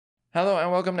Hello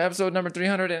and welcome to episode number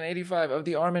 385 of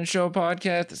the Armin Show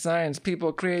podcast. Science,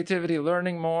 people, creativity,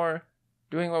 learning more,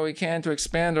 doing what we can to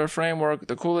expand our framework.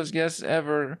 The coolest guests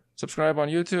ever. Subscribe on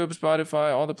YouTube,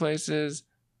 Spotify, all the places,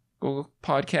 Google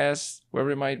Podcasts,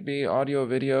 wherever it might be, audio,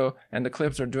 video, and the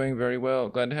clips are doing very well.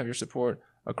 Glad to have your support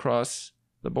across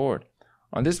the board.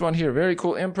 On this one here, very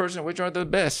cool in person, which are the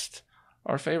best.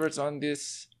 Our favorites on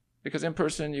this, because in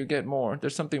person you get more.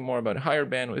 There's something more about it, higher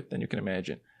bandwidth than you can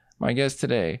imagine. My guest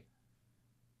today,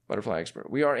 butterfly expert.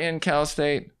 We are in Cal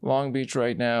State, Long Beach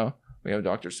right now. We have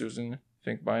Dr. Susan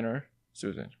Finkbeiner.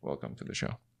 Susan, welcome to the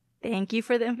show. Thank you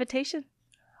for the invitation.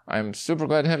 I'm super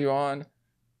glad to have you on.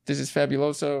 This is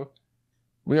fabuloso.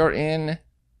 We are in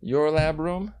your lab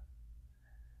room.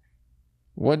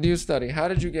 What do you study? How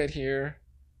did you get here?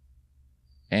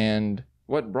 And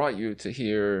what brought you to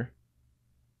here?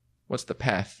 What's the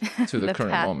path to the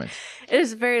current moment? It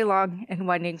is a very long and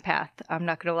winding path. I'm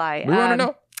not going to lie. We want to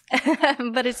know.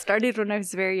 But it started when I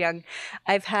was very young.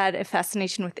 I've had a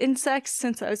fascination with insects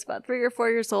since I was about 3 or 4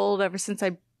 years old, ever since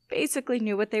I basically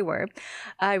knew what they were.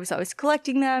 I was always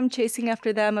collecting them, chasing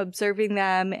after them, observing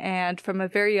them, and from a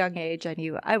very young age, I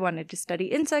knew I wanted to study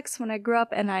insects when I grew up,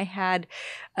 and I had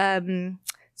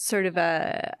sort of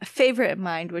a favorite in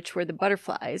mind, which were the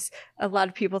butterflies. A lot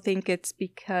of people think it's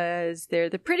because they're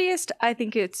the prettiest. I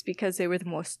think it's because they were the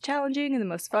most challenging and the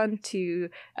most fun to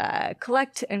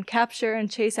collect and capture and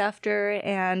chase after.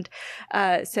 And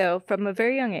so from a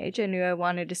very young age, I knew I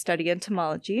wanted to study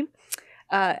entomology.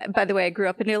 By the way, I grew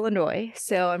up in Illinois,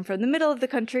 so I'm from the middle of the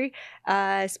country.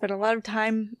 I spent a lot of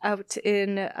time out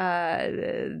in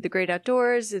the great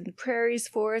outdoors, in the prairies,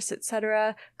 forests,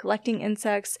 etc., collecting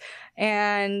insects.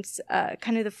 And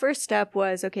kind of the first step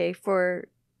was, okay, for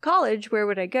college, where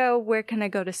would I go? Where can I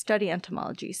go to study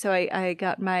entomology? So I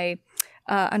got my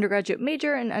undergraduate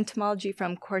major in entomology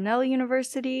from Cornell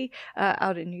University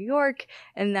out in New York.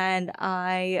 And then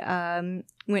I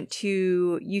went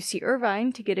to UC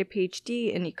Irvine to get a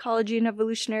Ph.D. in Ecology and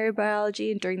Evolutionary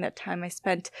Biology. And during that time, I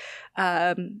spent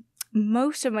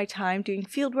most of my time doing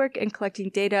fieldwork and collecting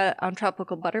data on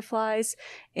tropical butterflies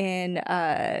in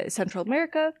Central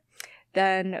America.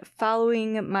 Then,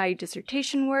 following my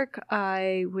dissertation work,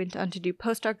 I went on to do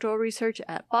postdoctoral research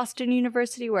at Boston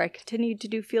University, where I continued to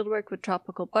do fieldwork with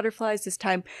tropical butterflies, this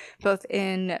time both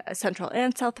in Central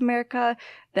and South America.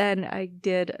 Then I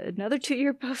did another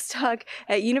 2-year postdoc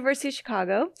at University of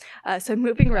Chicago. So I'm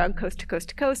moving around coast to coast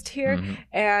to coast here. Mm-hmm.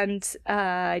 And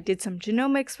I did some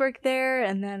genomics work there.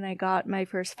 And then I got my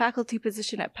first faculty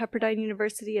position at Pepperdine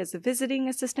University as a visiting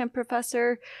assistant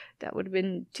professor. That would have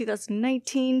been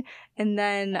 2019. And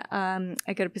then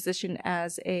I got a position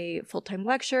as a full-time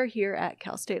lecturer here at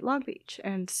Cal State Long Beach.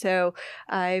 And so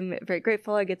I'm very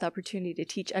grateful I get the opportunity to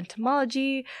teach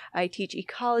entomology. I teach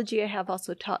ecology. I have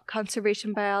also taught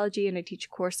conservation biology, and I teach a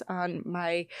course on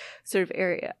my sort of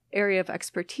area of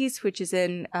expertise, which is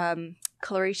in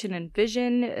coloration and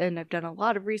vision. And I've done a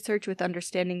lot of research with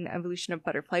understanding the evolution of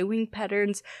butterfly wing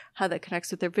patterns, how that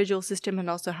connects with their visual system, and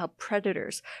also how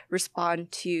predators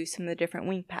respond to some of the different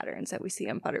wing patterns that we see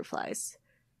on butterflies.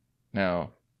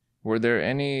 Now, were there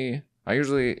any, I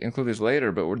usually include this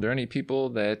later, but were there any people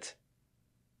that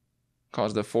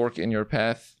caused a fork in your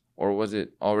path, or was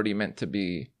it already meant to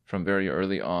be from very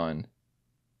early on?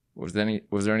 Was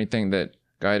there anything that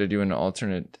guided you in an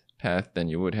alternate path than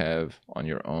you would have on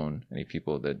your own? Any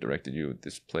people that directed you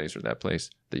this place or that place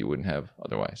that you wouldn't have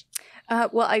otherwise?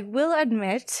 Well, I will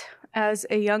admit, as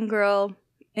a young girl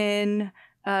in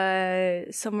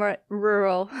somewhat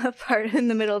rural part in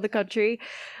the middle of the country,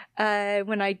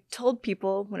 when I told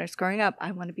people when I was growing up,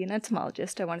 I want to be an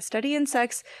entomologist, I want to study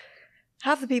insects,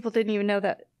 half the people didn't even know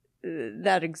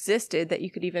that existed, that you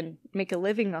could even make a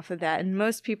living off of that. And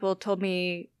most people told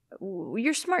me,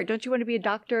 you're smart, don't you want to be a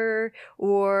doctor?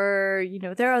 Or,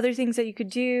 there are other things that you could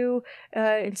do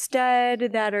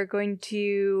instead that are going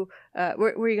to,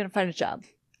 where are you going to find a job?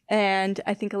 And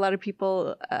I think a lot of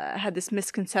people had this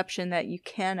misconception that you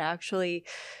can actually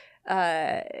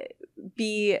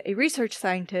be a research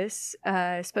scientist,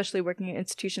 especially working at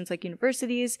institutions like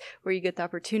universities, where you get the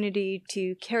opportunity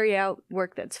to carry out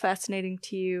work that's fascinating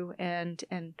to you and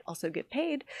also get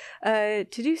paid to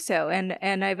do so.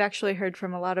 And I've actually heard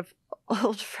from a lot of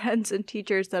old friends and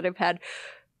teachers that I've had,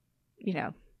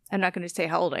 I'm not going to say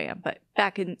how old I am, but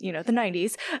back in, the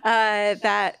 90s,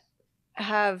 that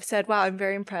have said, wow, I'm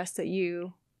very impressed that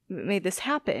you made this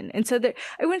happen. And so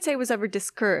I wouldn't say I was ever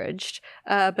discouraged,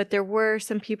 but there were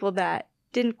some people that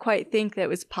didn't quite think that it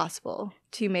was possible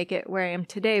to make it where I am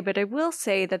today. But I will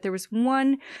say that there was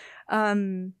one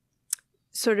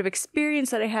sort of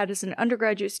experience that I had as an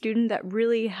undergraduate student that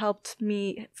really helped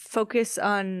me focus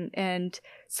on and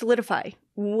solidify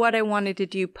what I wanted to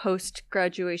do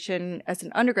post-graduation as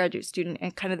an undergraduate student,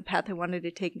 and kind of the path I wanted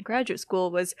to take in graduate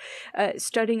school was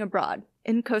studying abroad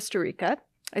in Costa Rica.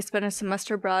 I spent a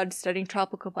semester abroad studying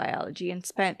tropical biology and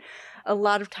spent a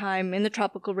lot of time in the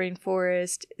tropical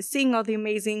rainforest, seeing all the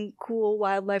amazing, cool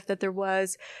wildlife that there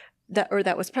was,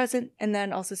 that was present, and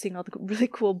then also seeing all the really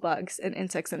cool bugs and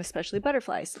insects, and especially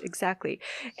butterflies. Exactly.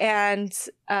 And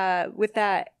with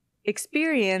that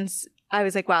experience, I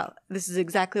was like, wow, this is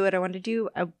exactly what I want to do.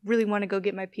 I really want to go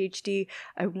get my PhD.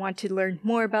 I want to learn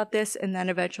more about this. And then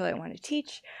eventually I want to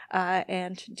teach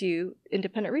and do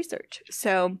independent research.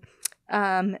 So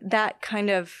that kind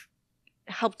of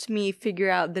helped me figure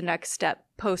out the next step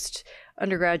post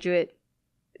undergraduate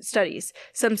studies.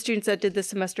 Some students that did the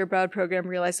semester abroad program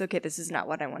realized, okay, this is not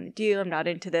what I want to do. I'm not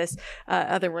into this.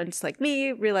 Other ones like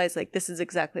me realized, like, this is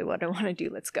exactly what I want to do.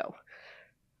 Let's go.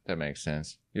 That makes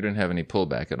sense. You didn't have any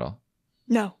pullback at all?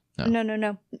 No.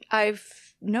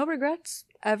 I've no regrets.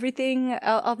 Everything,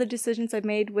 all the decisions I've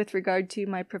made with regard to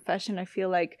my profession, I feel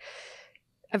like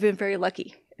I've been very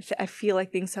lucky. I feel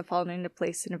like things have fallen into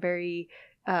place in a very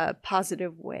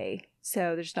positive way.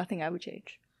 So there's nothing I would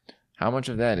change. How much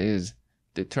of that is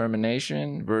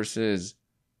determination versus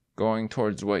going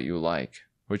towards what you like?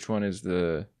 Which one is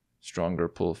the stronger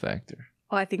pull factor?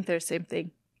 Oh, I think they're the same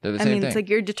thing. They're the same thing. It's like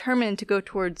you're determined to go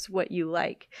towards what you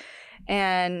like.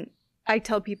 And I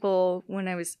tell people when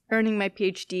I was earning my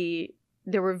PhD,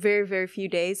 there were very, very few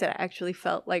days that I actually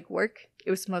felt like work.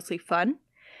 It was mostly fun.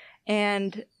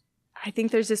 And I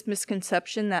think there's this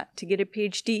misconception that to get a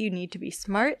PhD, you need to be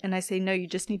smart. And I say, no, you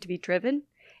just need to be driven.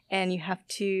 And you have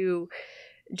to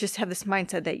just have this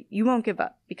mindset that you won't give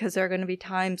up, because there are going to be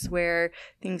times where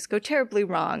things go terribly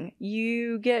wrong.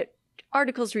 You get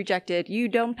articles rejected, you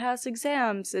don't pass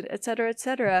exams, et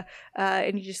cetera,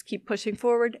 and you just keep pushing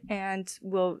forward and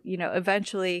will,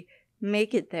 eventually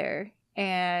make it there.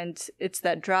 And it's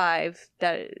that drive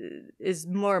that is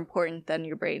more important than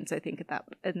your brains, I think,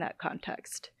 in that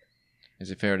context.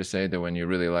 Is it fair to say that when you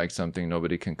really like something,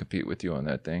 nobody can compete with you on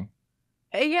that thing?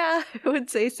 Yeah, I would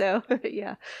say so.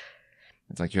 Yeah.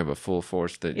 It's like you have a full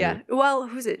force that Well,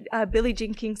 who's it? Billie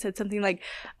Jean King said something like,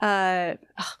 I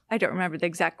don't remember the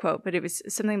exact quote, but it was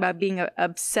something about being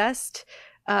obsessed.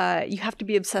 You have to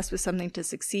be obsessed with something to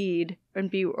succeed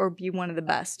and be one of the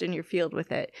best in your field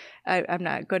with it. I'm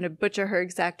not going to butcher her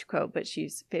exact quote, but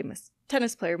she's a famous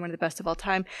tennis player, one of the best of all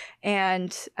time.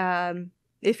 And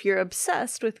if you're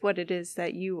obsessed with what it is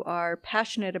that you are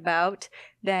passionate about,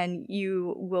 then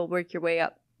you will work your way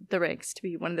up the ranks to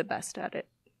be one of the best at it.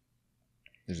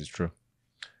 This is true.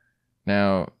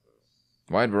 Now,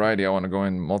 wide variety, I want to go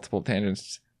in multiple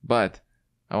tangents, but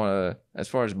I want to, as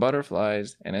far as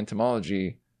butterflies and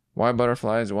entomology, why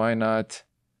butterflies? Why not?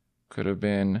 Could have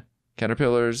been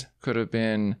caterpillars, could have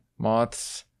been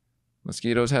moths.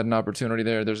 Mosquitoes had an opportunity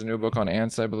there. There's a new book on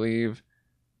ants, I believe.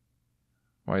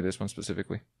 Why this one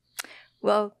specifically?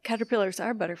 Well, caterpillars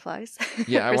are butterflies.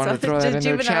 Yeah, I want to throw that in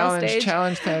there.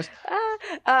 Challenge test.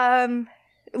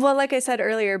 Well, like I said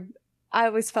earlier, I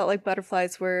always felt like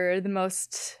butterflies were the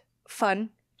most fun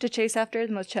to chase after,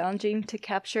 the most challenging to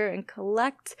capture and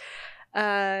collect.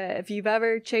 If you've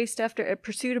ever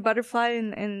pursued a butterfly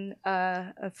in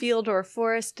a field or a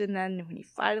forest, and then when you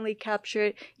finally capture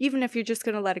it, even if you're just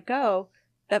going to let it go,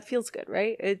 that feels good,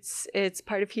 right? It's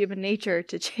part of human nature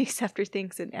to chase after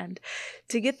things and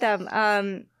to get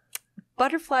them.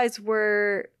 Butterflies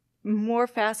were more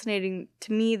fascinating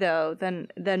to me, though,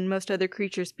 than most other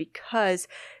creatures, because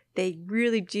they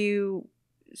really do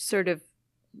sort of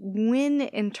win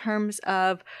in terms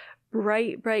of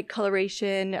bright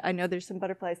coloration. I know there's some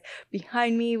butterflies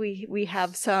behind me. We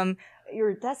have some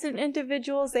iridescent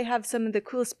individuals. They have some of the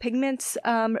coolest pigments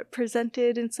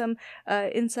presented in some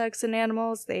insects and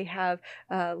animals. They have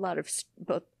a lot of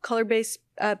both color-based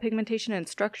pigmentation and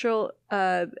structural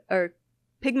or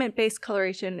pigment-based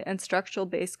coloration and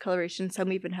structural-based coloration.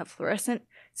 Some even have fluorescent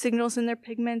signals in their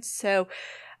pigments. So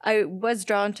I was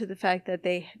drawn to the fact that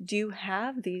they do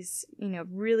have these,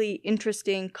 really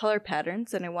interesting color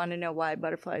patterns, and I want to know why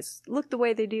butterflies look the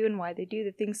way they do and why they do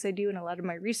the things they do, and a lot of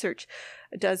my research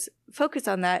does focus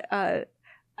on that.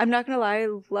 I'm not going to lie, I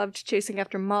loved chasing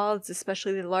after moths,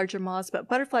 especially the larger moths, but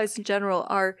butterflies in general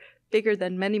are bigger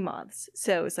than many moths.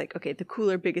 So it's like, okay, the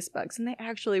cooler, biggest bugs. And they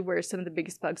actually were some of the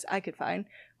biggest bugs I could find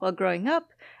while growing up.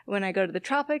 When I go to the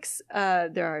tropics,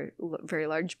 there are very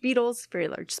large beetles, very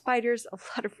large spiders, a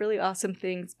lot of really awesome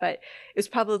things. But it was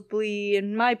probably,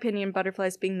 in my opinion,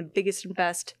 butterflies being the biggest and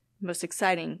best, most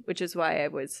exciting, which is why I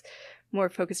was more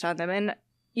focused on them. And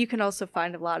you can also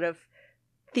find a lot of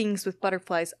things with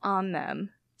butterflies on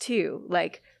them too,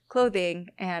 like clothing.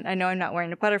 And I know I'm not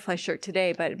wearing a butterfly shirt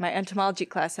today, but in my entomology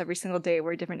class, every single day I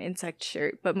wear a different insect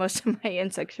shirt, but most of my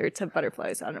insect shirts have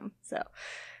butterflies on them. So,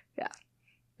 yeah.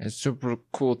 It's super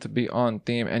cool to be on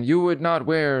theme. And you would not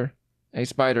wear a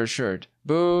spider shirt.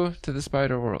 Boo to the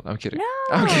spider world. I'm kidding. No,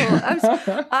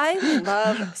 I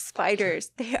love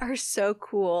spiders. They are so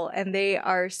cool and they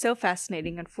are so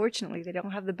fascinating. Unfortunately, they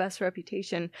don't have the best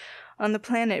reputation on the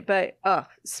planet, but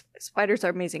spiders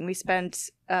are amazing. We spent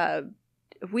a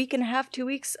week and a half, 2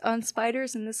 weeks on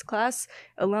spiders in this class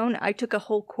alone. I took a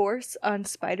whole course on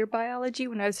spider biology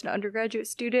when I was an undergraduate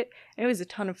student, and it was a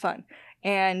ton of fun.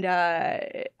 And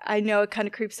I know it kind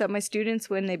of creeps up my students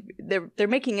when they're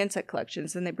making insect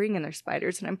collections and they bring in their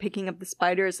spiders, and I'm picking up the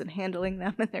spiders and handling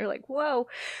them, and they're like, whoa.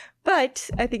 But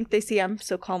I think they see I'm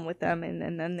so calm with them,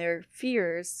 and then their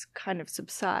fears kind of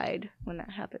subside when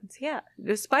that happens. Yeah,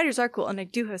 the spiders are cool, and I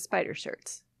do have spider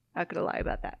shirts. Not gonna lie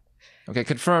about that. Okay,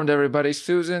 confirmed, everybody.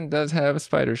 Susan does have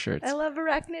spider shirts. I love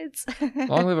arachnids.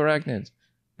 Long live arachnids.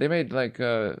 They made like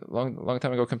long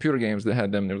time ago computer games that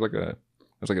had them. There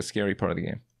was like a scary part of the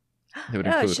game. They would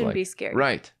it shouldn't be scary.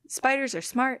 Right. Spiders are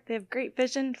smart. They have great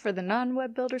vision for the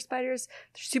non-web builder spiders.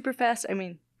 They're super fast. I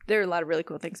mean, there are a lot of really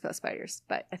cool things about spiders,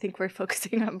 but I think we're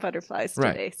focusing on butterflies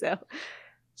today. Right. So,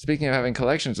 speaking of having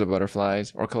collections of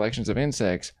butterflies or collections of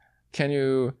insects, can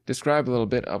you describe a little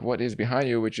bit of what is behind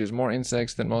you, which is more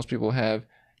insects than most people have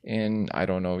in, I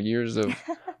don't know, years of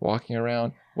walking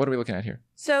around? What are we looking at here?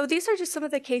 So these are just some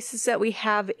of the cases that we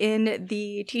have in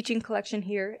the teaching collection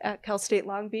here at Cal State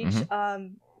Long Beach.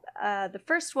 Mm-hmm. The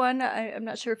first one, I'm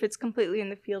not sure if it's completely in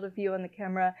the field of view on the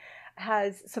camera,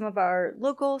 has some of our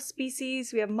local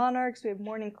species. We have monarchs, we have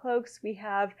mourning cloaks, we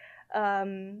have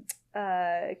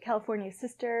California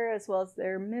sister, as well as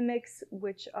their mimics,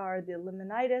 which are the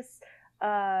limonitis,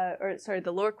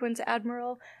 the lorquins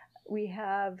admiral. We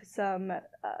have some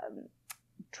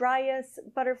Dryas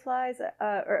butterflies,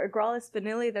 or Agralis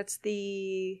vanilli. That's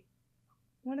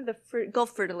one of the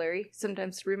Gulf fritillary.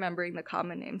 Sometimes remembering the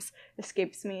common names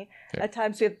escapes me. Okay. At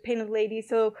times we have painted lady.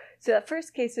 So that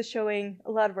first case is showing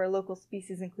a lot of our local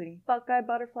species, including buckeye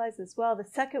butterflies as well. The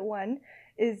second one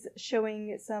is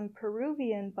showing some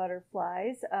Peruvian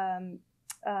butterflies.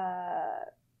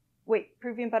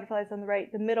 Peruvian butterflies on the right.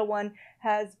 The middle one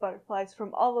has butterflies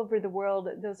from all over the world.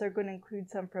 Those are going to include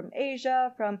some from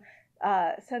Asia, from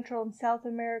Central and South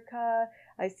America.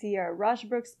 I see our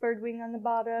Rajabrook's birdwing on the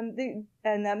bottom.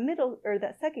 And that middle, or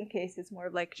that second case, is more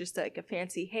like just like a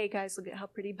fancy, hey guys, look at how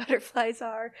pretty butterflies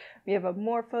are. We have a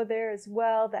morpho there as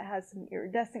well that has some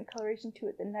iridescent coloration to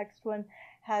it. The next one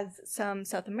has some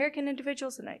South American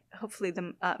individuals, and hopefully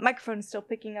the microphone is still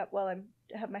picking up while I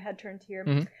have my head turned here.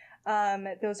 Mm-hmm.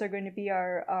 Those are going to be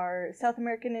our South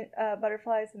American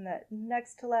butterflies. In the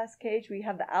next to last cage, we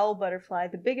have the owl butterfly,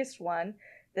 the biggest one.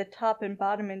 The top and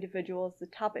bottom individuals. The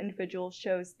top individual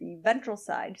shows the ventral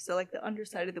side, so like the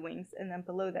underside of the wings, and then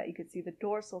below that you can see the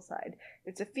dorsal side.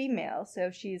 It's a female,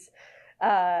 so she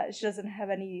doesn't have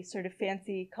any sort of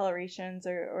fancy colorations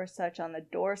or such on the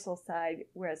dorsal side,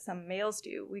 whereas some males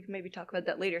do. We can maybe talk about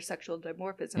that later, sexual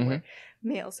dimorphism, mm-hmm. where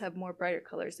males have more brighter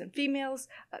colors than females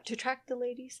to attract the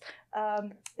ladies.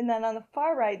 And then on the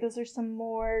far right, those are some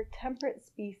more temperate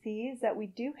species that we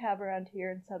do have around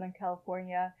here in Southern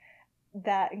California.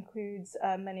 That includes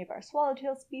many of our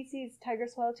swallowtail species, tiger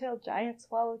swallowtail, giant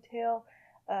swallowtail,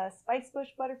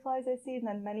 spicebush butterflies I see, and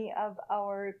then many of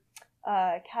our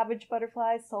cabbage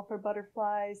butterflies, sulfur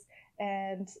butterflies,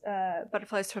 and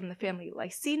butterflies from the family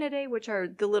Lycaenidae, which are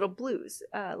the little blues,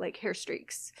 like hair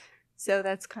streaks. So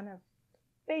that's kind of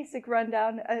basic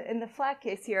rundown. In the flat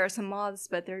case here are some moths,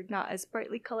 but they're not as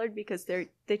brightly colored because they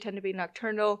tend to be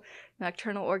nocturnal.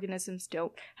 Nocturnal organisms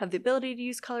don't have the ability to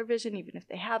use color vision, even if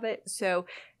they have it. So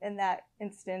in that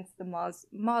instance, the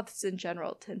moths in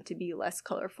general tend to be less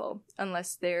colorful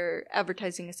unless they're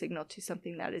advertising a signal to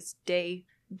something that is day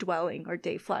dwelling or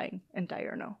day flying and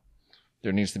diurnal.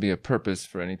 There needs to be a purpose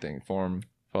for anything. Form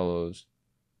follows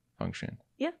function.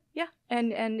 Yeah.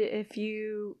 And if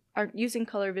you aren't using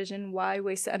color vision, why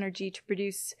waste the energy to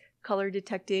produce color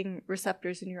detecting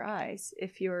receptors in your eyes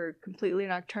if you're completely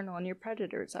nocturnal and your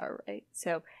predators are, right?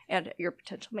 So, and your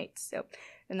potential mates. So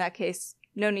in that case,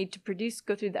 no need to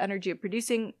go through the energy of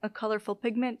producing a colorful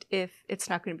pigment if it's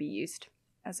not going to be used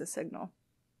as a signal.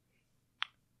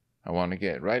 I want to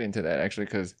get right into that actually,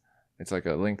 because it's like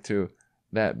a link to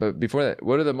that. But before that,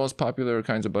 what are the most popular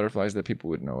kinds of butterflies that people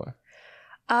would know of?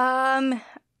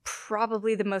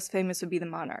 Probably the most famous would be the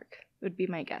monarch. would be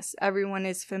my guess. Everyone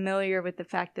is familiar with the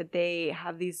fact that they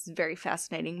have these very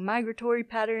fascinating migratory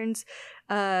patterns.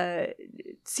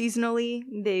 Seasonally,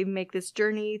 they make this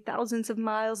journey thousands of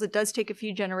miles. It does take a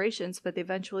few generations, but they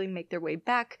eventually make their way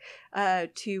back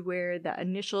to where the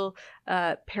initial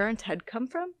parent had come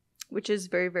from, which is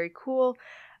very, very cool.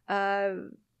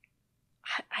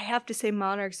 I have to say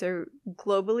monarchs are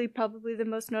globally probably the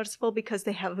most noticeable because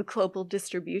they have a global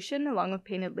distribution. Along with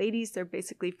painted ladies, they're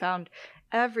basically found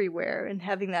everywhere, and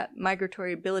having that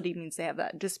migratory ability means they have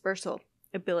that dispersal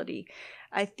ability.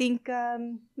 I think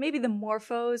maybe the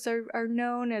morphos are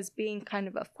known as being kind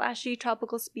of a flashy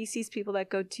tropical species. People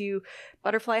that go to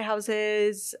butterfly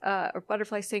houses or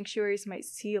butterfly sanctuaries might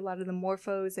see a lot of the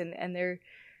morphos, and they're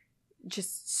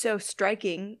just so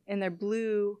striking in their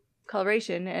blue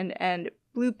coloration, and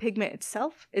blue pigment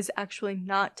itself is actually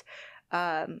not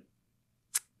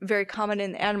very common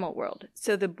in the animal world.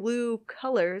 So the blue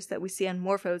colors that we see on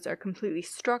morphos are completely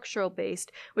structural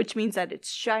based, which means that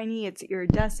it's shiny, it's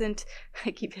iridescent.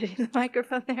 I keep hitting the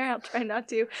microphone there. I'll try not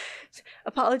to.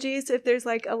 Apologies if there's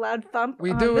like a loud thump.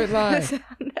 We do it live.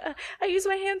 I use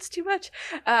my hands too much.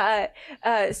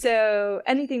 So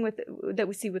anything that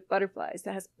we see with butterflies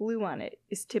that has blue on it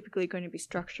is typically going to be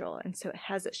structural, and so it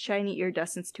has a shiny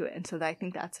iridescence to it. And so I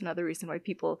think that's another reason why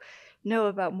people know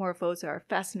about morphos, are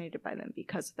fascinated by them,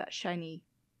 because of that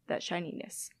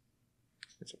shininess.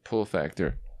 It's a pull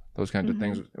factor. Those kinds of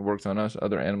things. It works on us,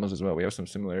 other animals as well. We have some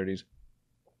similarities.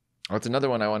 Oh, it's another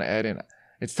one I want to add in.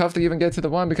 It's tough to even get to the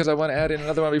one because I want to add in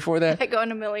another one before that. I go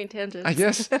on a million tangents. I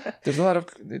guess there's a lot of.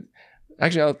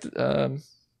 Actually,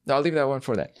 I'll leave that one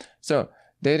for that. So,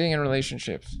 dating and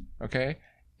relationships. Okay,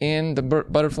 in the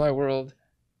butterfly world,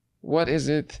 what is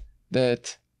it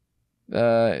that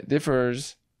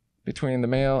differs between the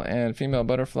male and female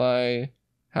butterfly?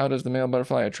 How does the male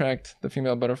butterfly attract the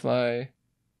female butterfly?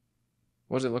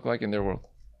 What does it look like in their world?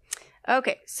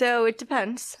 Okay, so it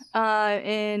depends.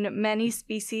 In many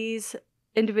species,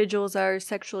 individuals are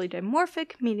sexually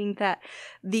dimorphic, meaning that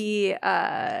the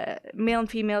male and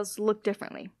females look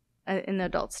differently in the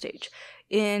adult stage.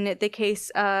 In the case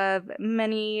of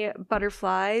many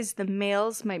butterflies, the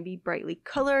males might be brightly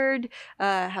colored,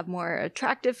 have more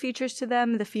attractive features to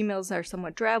them. The females are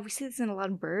somewhat drab. We see this in a lot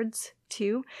of birds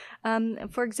too,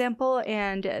 for example,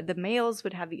 and the males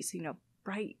would have these,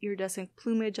 bright iridescent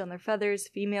plumage on their feathers.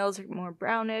 Females are more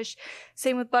brownish.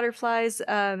 Same with butterflies.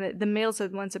 The males are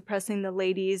the ones oppressing the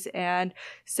ladies, and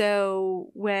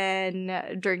so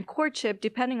when during courtship,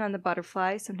 depending on the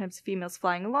butterfly, sometimes the females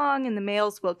flying along and the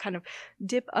males will kind of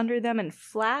dip under them and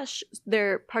flash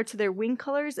their parts of their wing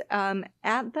colors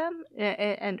at them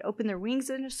and open their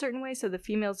wings in a certain way so the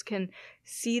females can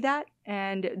see that.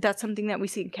 And that's something that we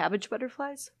see in cabbage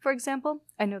butterflies, for example.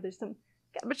 I know there's some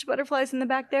cabbage butterflies in the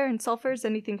back there, and sulfurs,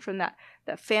 anything from that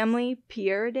family,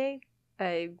 Pierridae.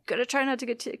 I'm going to try not to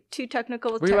get too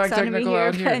technical with taxonomy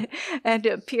here. And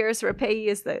Pieris rapei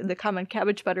is the common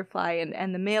cabbage butterfly,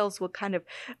 and the males will kind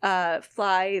of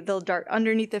fly. They'll dart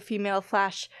underneath the female,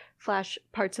 flash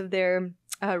parts of their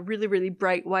really, really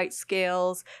bright white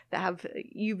scales that have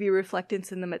UV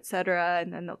reflectance in them, etc.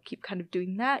 And then they'll keep kind of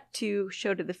doing that to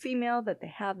show to the female that they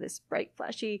have this bright,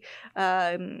 flashy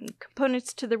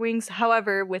components to their wings.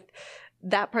 However, with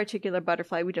that particular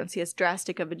butterfly, we don't see as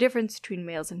drastic of a difference between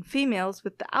males and females.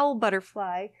 With the owl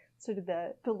butterfly, sort of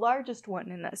the largest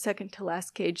one in that second to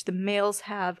last cage, the males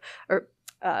have,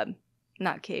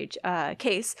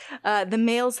 case. The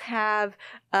males have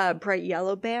bright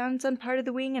yellow bands on part of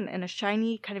the wing and a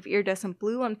shiny kind of iridescent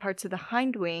blue on parts of the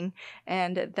hind wing.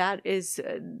 And that is,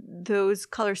 those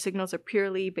color signals are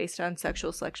purely based on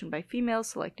sexual selection by females,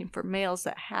 selecting for males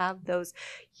that have those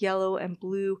yellow and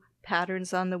blue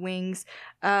patterns on the wings.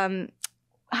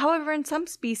 However, in some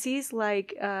species,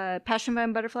 like passion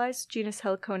vine butterflies, genus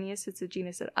Heliconius, it's a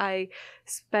genus that I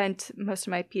spent most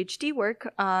of my PhD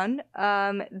work on,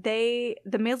 the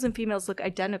males and females look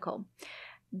identical.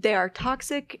 They are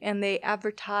toxic, and they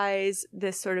advertise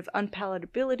this sort of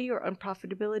unpalatability or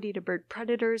unprofitability to bird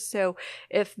predators. So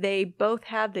if they both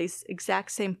have this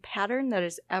exact same pattern that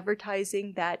is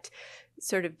advertising that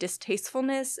sort of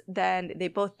distastefulness, then they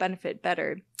both benefit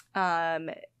better.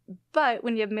 But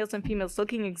when you have males and females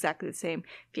looking exactly the same,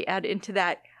 if you add into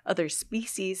that other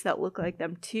species that look like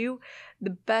them too, the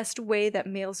best way that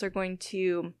males are going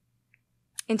to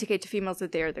indicate to females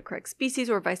that they are the correct species,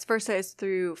 or vice versa, is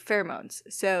through pheromones,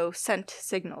 so scent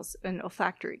signals and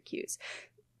olfactory cues.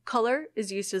 Color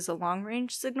is used as a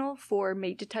long-range signal for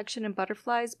mate detection in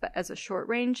butterflies, but as a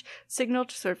short-range signal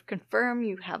to sort of confirm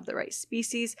you have the right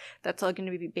species, that's all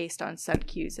going to be based on scent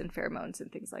cues and pheromones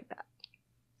and things like that.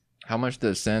 How much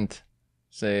does scent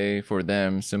say for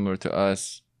them, similar to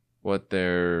us, what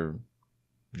their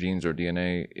genes or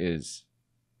DNA is,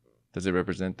 does it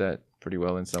represent that pretty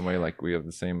well in some way? Like we have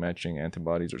the same matching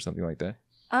antibodies or something like that?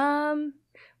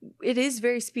 It is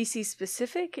very species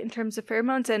specific in terms of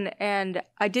pheromones, and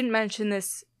I didn't mention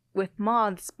this with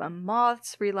moths, but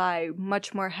moths rely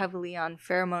much more heavily on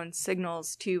pheromone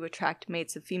signals to attract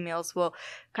mates. The females will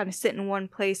kind of sit in one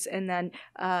place and then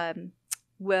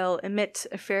will emit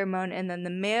a pheromone, and then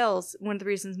the males, one of the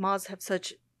reasons moths have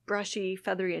such brushy,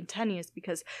 feathery antennae is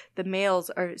because the males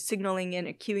are signaling in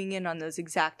or cueing in on those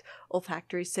exact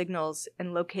olfactory signals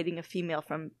and locating a female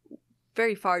from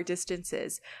very far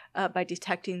distances by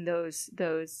detecting those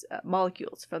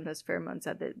molecules from those pheromones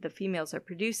that the females are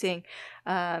producing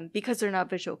because they're not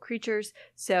visual creatures.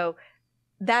 So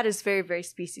that is very, very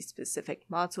species specific.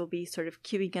 Moths will be sort of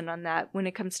cueing in on that. When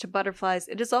it comes to butterflies,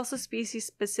 it is also species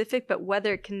specific, but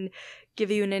whether it can give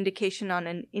you an indication on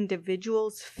an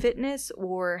individual's fitness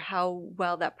or how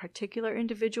well that particular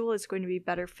individual is going to be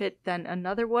better fit than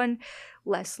another one,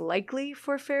 less likely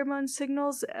for pheromone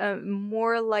signals.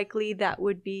 More likely that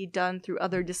would be done through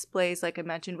other displays, like I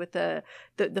mentioned with the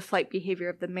flight behavior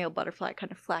of the male butterfly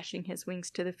kind of flashing his wings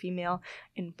to the female.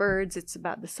 In birds, it's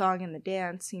about the song and the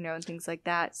dance, and things like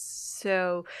that.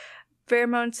 So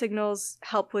pheromone signals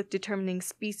help with determining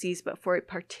species, but for a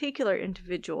particular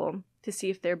individual, to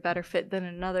see if they're better fit than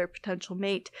another potential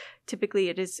mate, typically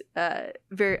it is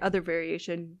other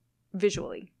variation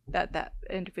visually that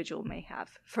individual may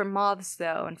have. For moths,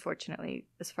 though, unfortunately,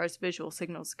 as far as visual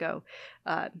signals go,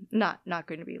 not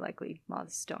going to be likely.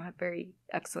 Moths don't have very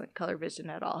excellent color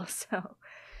vision at all. So,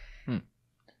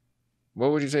 what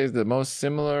would you say is the most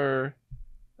similar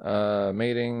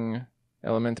mating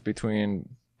element between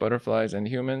butterflies and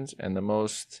humans, and the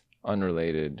most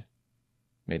unrelated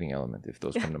mating element, if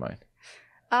those come to mind?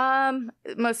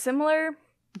 Most similar,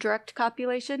 direct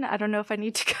copulation. I don't know if I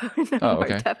need to go into more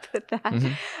depth with that.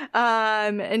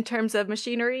 Mm-hmm. In terms of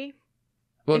machinery,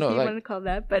 if you want to call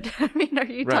that, but I mean, are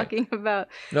you talking about?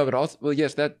 No, but also, well,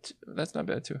 yes, that's not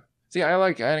bad too. See, I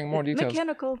like adding more details.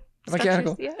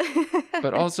 Mechanical, yeah.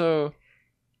 But also,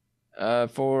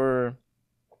 for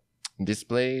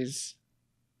displays,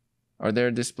 are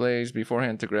there displays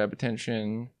beforehand to grab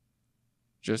attention?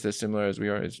 Just as similar as we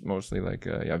are, it's mostly like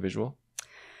visual.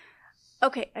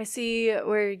 Okay, I see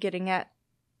where you're getting at.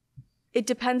 It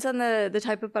depends on the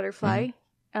type of butterfly.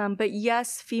 Mm-hmm. But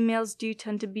yes, females do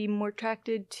tend to be more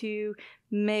attracted to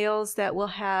males that will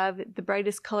have the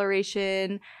brightest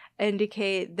coloration,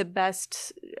 indicate the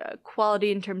best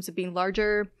quality in terms of being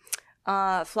larger,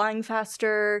 flying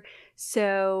faster.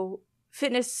 So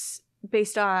fitness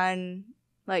based on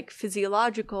like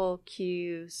physiological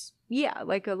cues, yeah,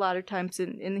 like a lot of times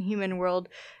in the human world,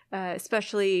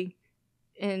 especially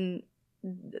in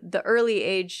the early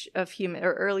age of human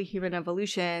or early human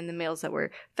evolution, the males that were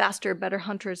faster, better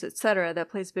hunters, etc., that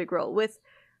plays a big role. With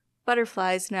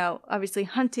butterflies, now obviously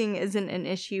hunting isn't an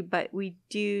issue, but we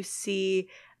do see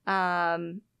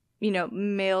males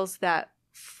that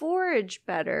forage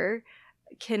better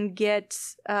can get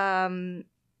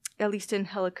at least in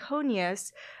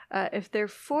Heliconius, if they're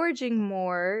foraging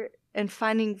more and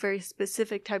finding very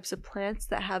specific types of plants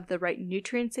that have the right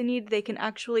nutrients they need, they can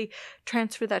actually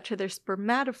transfer that to their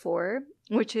spermatophore,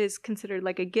 which is considered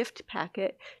like a gift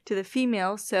packet to the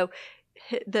female. So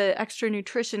the extra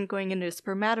nutrition going into a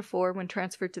spermatophore when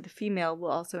transferred to the female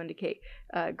will also indicate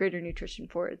greater nutrition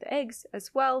for the eggs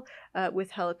as well.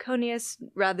 With Heliconius,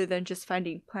 rather than just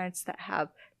finding plants that have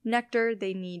nectar,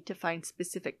 they need to find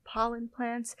specific pollen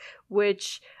plants,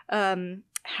 which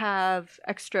have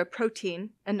extra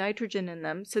protein and nitrogen in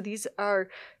them. So these are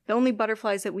the only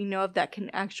butterflies that we know of that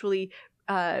can actually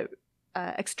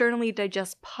externally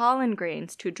digest pollen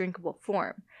grains to a drinkable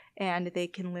form. And they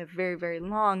can live very, very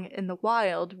long in the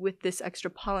wild with this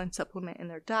extra pollen supplement in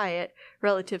their diet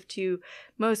relative to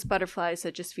most butterflies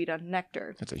that just feed on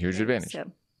nectar. That's a huge advantage.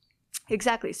 So,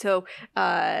 exactly. So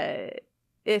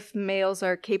if males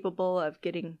are capable of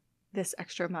getting this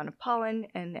extra amount of pollen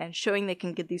and showing they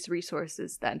can get these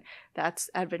resources, then that's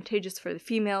advantageous for the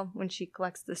female when she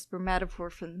collects the spermatophore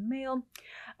from the male.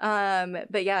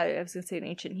 But yeah, I was gonna say in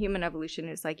ancient human evolution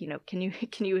is like, can you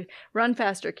run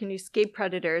faster? Can you escape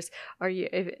predators?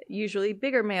 Usually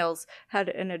bigger males had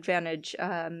an advantage,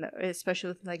 especially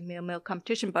with like male-male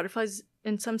competition. Butterflies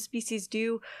in some species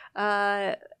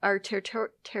are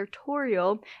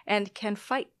territorial and can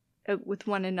fight with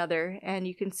one another, and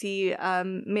you can see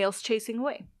males chasing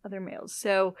away other males.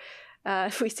 So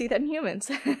we see that in humans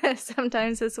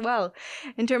sometimes as well.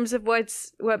 In terms of what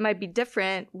might be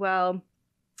different, well,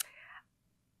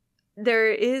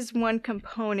 there is one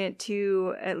component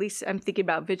to, at least I'm thinking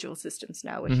about visual systems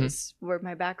now, which is where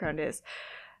my background is.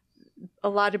 a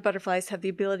lot of butterflies have the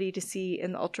ability to see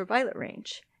in the ultraviolet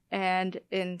range. And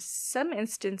in some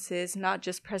instances, not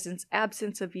just presence,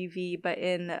 absence of UV, but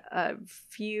in a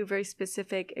few very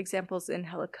specific examples in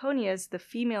heliconias, the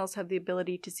females have the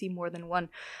ability to see more than one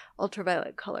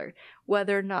ultraviolet color.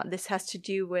 Whether or not this has to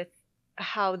do with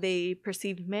how they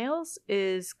perceive males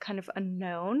is kind of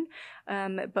unknown,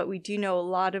 but we do know a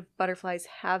lot of butterflies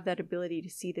have that ability to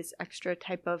see this extra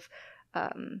type of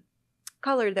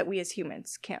color that we as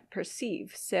humans can't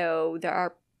perceive. So there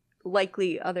are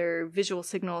likely other visual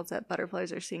signals that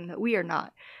butterflies are seeing that we are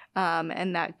not.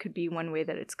 And that could be one way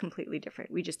that it's completely different.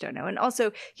 We just don't know. And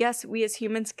also, yes, we as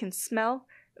humans can smell,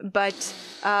 but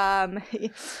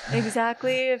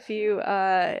exactly if you,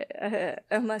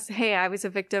 unless, hey, I was a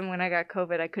victim when I got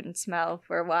COVID, I couldn't smell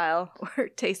for a while or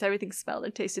taste. Everything smelled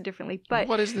or tasted differently. But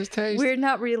what is this taste? We're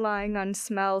not relying on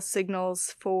smell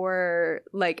signals for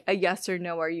like a yes or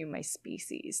no, are you my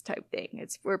species type thing.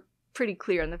 We're pretty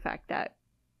clear on the fact that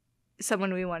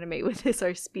someone we want to mate with is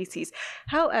our species.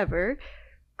 However,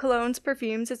 colognes,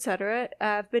 perfumes, etc.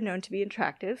 have been known to be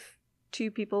attractive to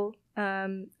people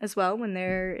as well when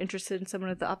they're interested in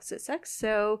someone of the opposite sex.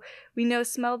 So we know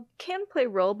smell can play a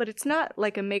role, but it's not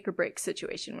like a make or break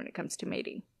situation when it comes to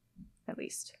mating, at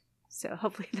least. So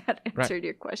hopefully that answered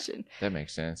your question. That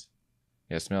makes sense.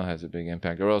 Yeah, smell has a big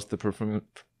impact, or else the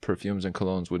perfumes and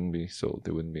colognes wouldn't be sold.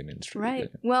 There wouldn't be an industry. Right.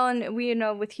 Well, and we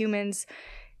know with humans,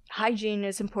 hygiene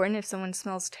is important. If someone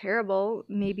smells terrible,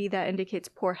 maybe that indicates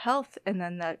poor health, and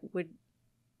then that would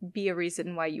be a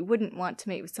reason why you wouldn't want to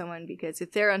mate with someone, because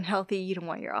if they're unhealthy, you don't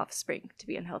want your offspring to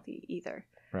be unhealthy either.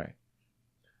 Right.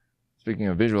 Speaking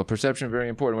of visual, perception, very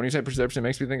important. When you say perception, it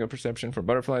makes me think of perception for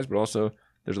butterflies, but also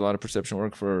there's a lot of perception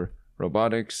work for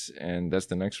robotics, and that's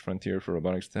the next frontier for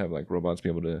robotics, to have like robots be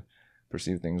able to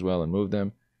perceive things well and move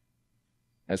them.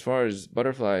 As far as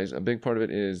butterflies, a big part of it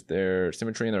is their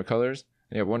symmetry and their colors.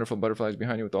 You have wonderful butterflies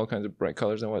behind you with all kinds of bright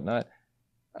colors and whatnot.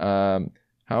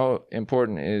 How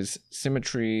important is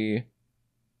symmetry?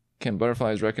 Can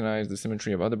butterflies recognize the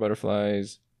symmetry of other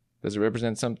butterflies? Does it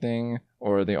represent something,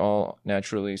 or are they all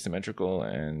naturally symmetrical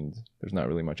and there's not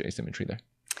really much asymmetry there?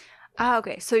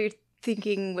 Okay. So you're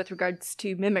thinking with regards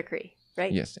to mimicry,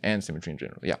 right? Yes, and symmetry in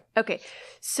general. Yeah. Okay.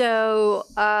 So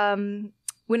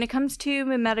when it comes to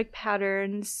mimetic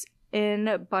patterns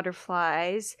in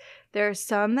butterflies, there are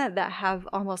some that have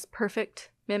almost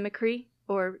perfect mimicry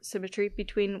or symmetry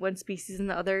between one species and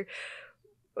the other,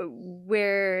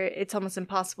 where it's almost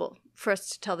impossible for us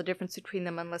to tell the difference between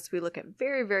them unless we look at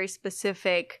very, very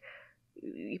specific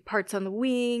parts on the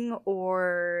wing,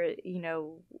 or,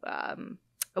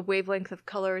 a wavelength of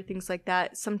color, things like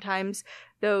that. Sometimes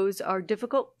those are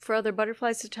difficult for other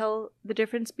butterflies to tell the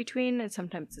difference between, and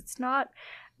sometimes it's not.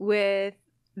 With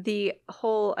the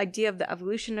whole idea of the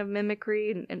evolution of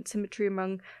mimicry and symmetry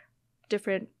among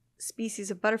different species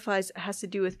of butterflies has to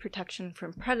do with protection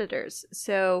from predators.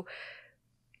 So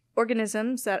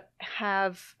organisms that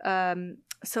have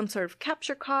some sort of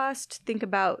capture cost, think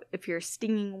about if you're a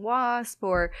stinging wasp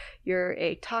or you're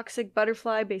a toxic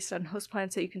butterfly based on host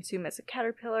plants that you consume as a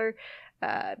caterpillar.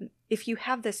 If you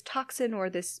have this toxin or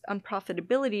this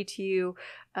unprofitability to you,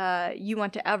 you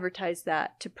want to advertise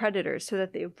that to predators so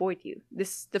that they avoid you.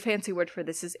 The fancy word for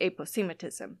this is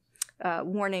aposematism,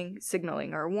 warning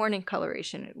signaling or warning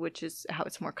coloration, which is how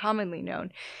it's more commonly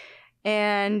known.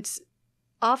 And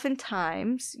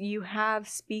oftentimes you have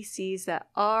species that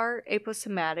are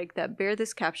aposematic, that bear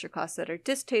this capture cost, that are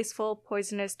distasteful,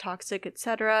 poisonous, toxic,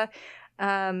 etc.,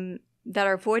 that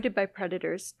are avoided by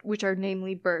predators, which are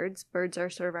namely birds. Birds are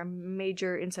sort of our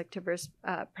major insectivorous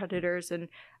predators and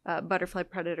butterfly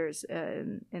predators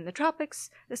in the tropics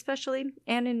especially,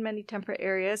 and in many temperate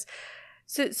areas.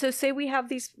 So say we have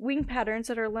these wing patterns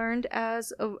that are learned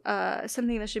as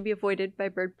something that should be avoided by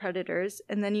bird predators,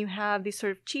 and then you have these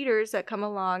sort of cheaters that come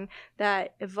along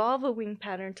that evolve a wing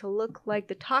pattern to look like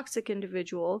the toxic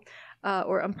individual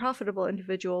or unprofitable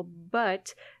individual,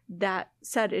 but that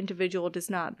said individual does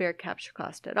not bear capture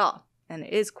cost at all, and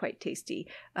it is quite tasty.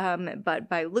 But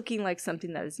by looking like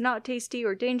something that is not tasty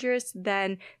or dangerous,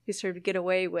 then they sort of get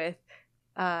away with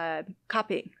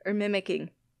copying or mimicking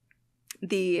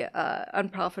the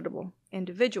unprofitable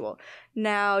individual.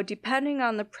 Now, depending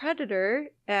on the predator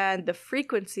and the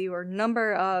frequency or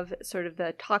number of sort of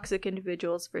the toxic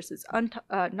individuals versus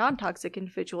non-toxic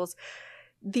individuals,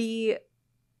 the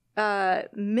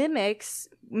mimics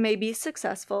may be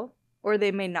successful or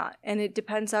they may not. And it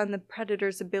depends on the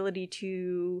predator's ability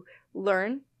to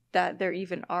learn that there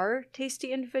even are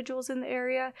tasty individuals in the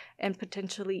area and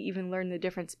potentially even learn the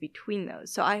difference between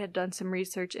those. So I had done some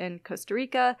research in Costa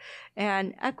Rica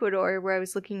and Ecuador where I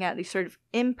was looking at these sort of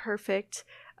imperfect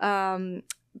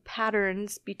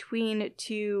patterns between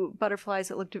two butterflies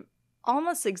that looked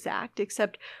almost exact,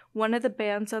 except one of the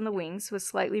bands on the wings was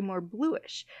slightly more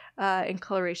bluish in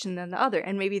coloration than the other.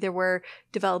 And maybe there were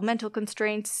developmental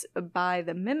constraints by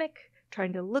the mimic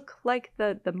trying to look like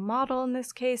the model in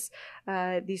this case.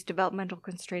 These developmental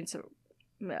constraints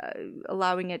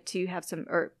allowing it to have some,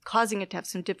 or causing it to have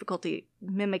some difficulty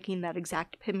mimicking that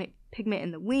exact pigment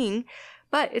in the wing.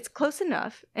 But it's close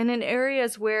enough. And in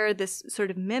areas where this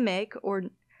sort of mimic or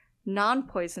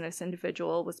non-poisonous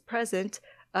individual was present,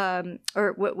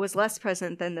 or what was less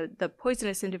present than the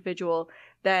poisonous individual,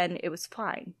 then it was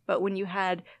fine. But when you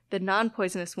had the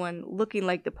non-poisonous one looking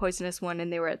like the poisonous one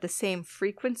and they were at the same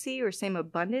frequency or same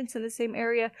abundance in the same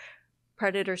area,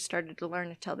 predators started to learn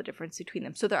to tell the difference between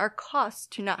them. So there are costs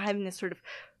to not having this sort of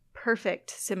perfect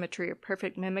symmetry or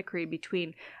perfect mimicry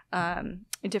between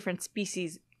different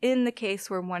species in the case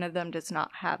where one of them does not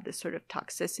have this sort of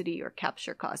toxicity or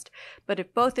capture cost. But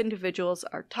if both individuals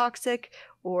are toxic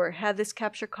or have this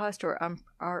capture cost or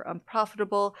are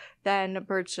unprofitable, then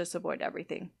birds just avoid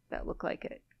everything that look like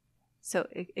it. So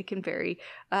it can vary.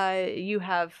 You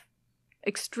have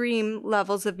extreme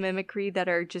levels of mimicry that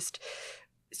are just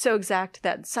so exact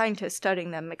that scientists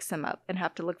studying them mix them up and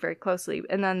have to look very closely.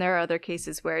 And then there are other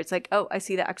cases where it's like, oh, I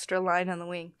see the extra line on the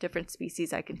wing, different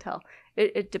species, I can tell.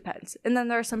 It depends. And then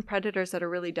there are some predators that are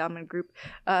really dumb and group,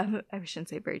 I shouldn't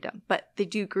say very dumb, but they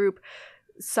do group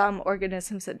some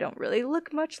organisms that don't really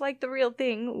look much like the real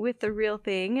thing with the real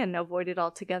thing and avoid it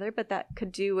altogether. But that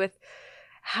could do with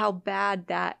how bad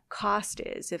that cost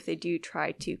is if they do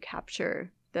try to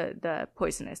capture the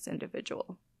poisonous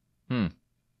individual.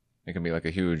 It can be like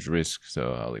a huge risk,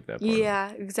 so I'll leave that part.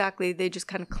 Yeah, exactly. They just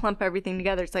kind of clump everything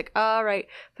together. It's like, all right,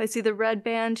 if I see the red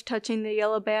band touching the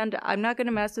yellow band, I'm not going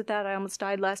to mess with that. I almost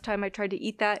died last time I tried to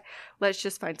eat that. Let's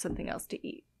just find something else to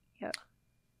eat. Yeah.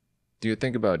 Do you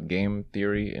think about game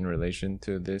theory in relation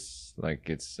to this? Like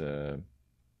it's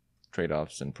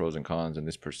trade-offs and pros and cons and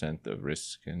this % of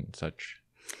risk and such?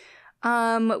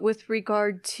 With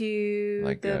regard to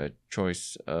like a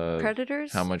choice of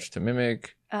predators, how much to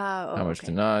mimic, how much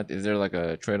to not. Is there like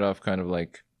a trade-off, kind of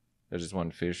like there's this one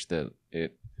fish that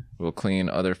it will clean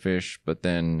other fish, but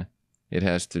then it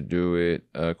has to do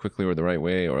it quickly or the right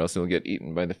way, or else it'll get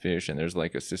eaten by the fish, and there's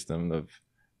like a system of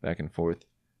back and forth.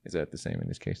 Is that the same in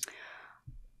this case?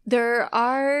 There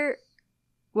are,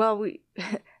 well,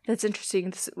 that's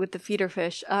interesting with the feeder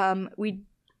fish. We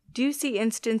do see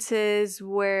instances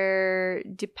where,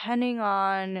 depending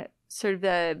on sort of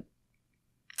the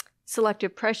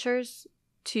selective pressures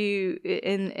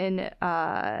in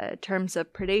terms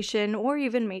of predation or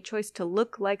even mate choice to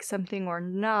look like something or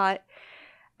not,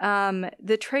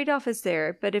 the trade-off is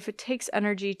there. But if it takes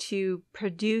energy to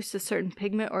produce a certain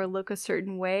pigment or look a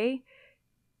certain way,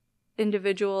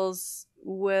 individuals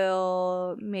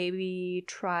will maybe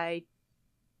try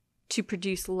to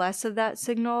produce less of that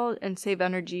signal and save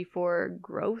energy for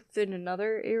growth in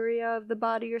another area of the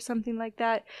body or something like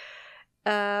that.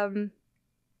 I'm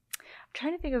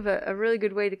trying to think of a really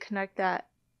good way to connect that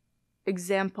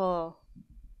example.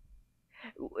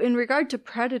 In regard to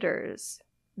predators,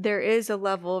 there is a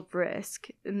level of risk,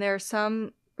 and there are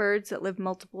some birds that live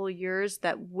multiple years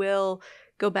that will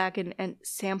go back and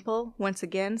sample once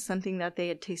again something that they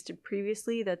had tasted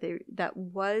previously that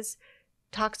was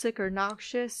toxic or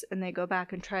noxious, and they go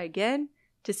back and try again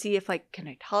to see if, like, can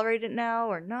I tolerate it now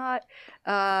or not?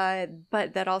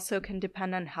 But that also can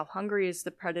depend on how hungry is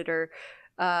the predator,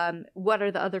 what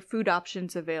are the other food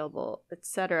options available,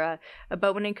 etc.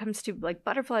 But when it comes to like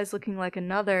butterflies looking like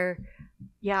another,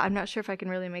 yeah, I'm not sure if I can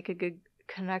really make a good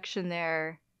connection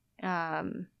there,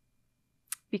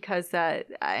 because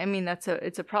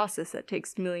it's a process that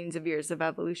takes millions of years of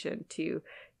evolution to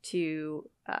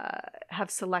have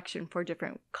selection for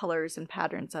different colors and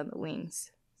patterns on the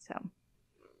wings. So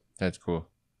that's cool.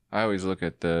 I always look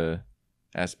at the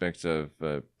aspects of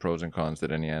pros and cons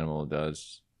that any animal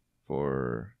does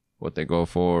for what they go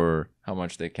for, how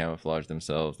much they camouflage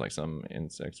themselves, like some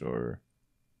insects or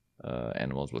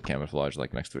animals will camouflage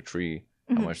like next to a tree,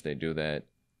 how much they do that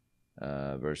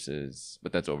versus,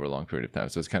 but that's over a long period of time.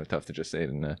 So it's kind of tough to just say it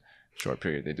in a short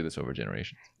period. They do this over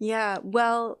generations. Yeah,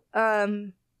 well,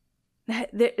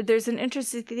 there's an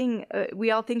interesting thing.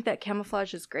 We all think that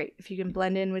camouflage is great if you can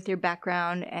blend in with your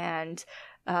background and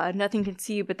nothing can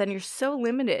see you, but then you're so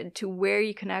limited to where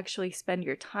you can actually spend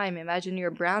your time. Imagine you're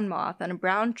a brown moth on a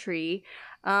brown tree.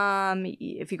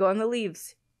 If you go on the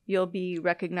leaves, you'll be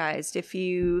recognized. If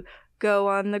you go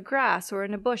on the grass or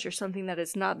in a bush or something that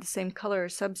is not the same color or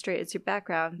substrate as your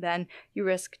background, then you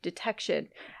risk detection.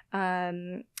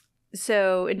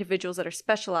 So individuals that are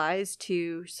specialized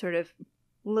to sort of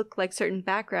look like certain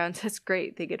backgrounds, that's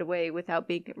great. They get away without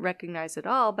being recognized at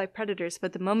all by predators.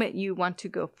 But the moment you want to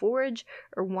go forage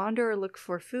or wander or look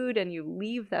for food and you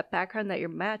leave that background that you're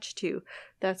matched to,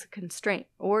 that's a constraint.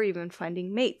 Or even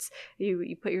finding mates.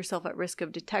 You put yourself at risk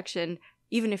of detection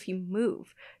even if you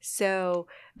move. So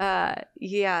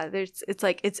it's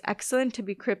excellent to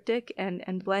be cryptic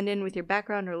and blend in with your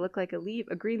background or look like a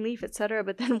green leaf, etc.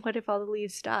 But then what if all the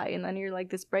leaves die and then you're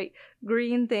like this bright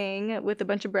green thing with a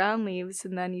bunch of brown leaves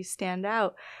and then you stand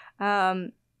out?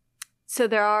 So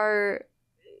there are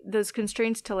those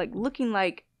constraints to like looking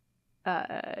like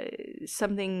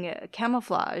something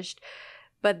camouflaged.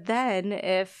 But then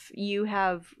if you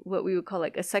have what we would call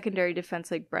like a secondary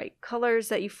defense, like bright colors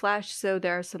that you flash, so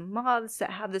there are some moths that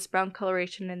have this brown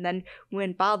coloration, and then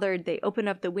when bothered, they open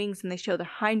up the wings and they show their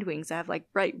hind wings that have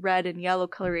like bright red and yellow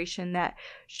coloration that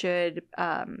should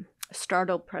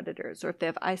startle predators, or if they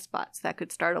have eye spots that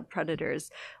could startle predators,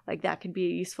 like that could be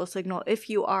a useful signal. If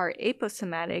you are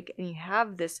aposematic and you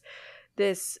have this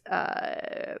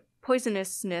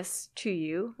poisonousness to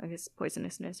you, I guess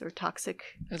poisonousness or toxic.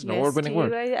 That's an award-winning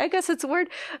word. I guess it's a word.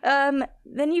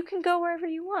 Then you can go wherever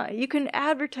you want. You can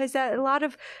advertise that. A lot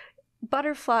of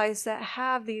butterflies that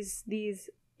have these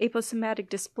aposematic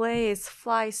displays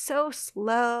fly so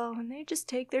slow and they just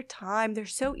take their time. They're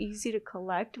so easy to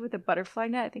collect with a butterfly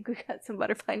net. I think we got some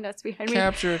butterfly nets behind me.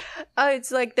 Captured. It's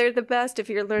like they're the best if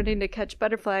you're learning to catch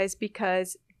butterflies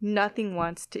because nothing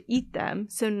wants to eat them,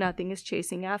 so nothing is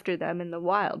chasing after them in the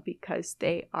wild because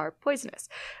they are poisonous.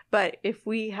 But if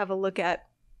we have a look at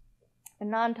a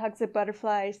non-toxic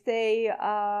butterfly, say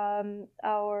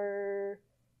our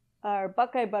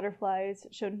buckeye butterflies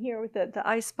shown here with the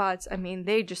eye spots, I mean,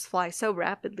 they just fly so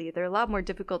rapidly. They're a lot more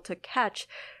difficult to catch,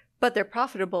 but they're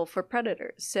profitable for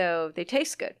predators, so they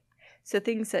taste good. So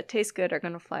things that taste good are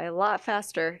going to fly a lot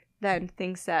faster than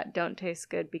things that don't taste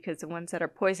good, because the ones that are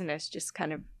poisonous just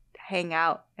kind of hang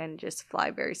out and just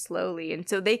fly very slowly. And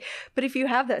so but if you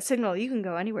have that signal, you can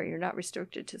go anywhere. You're not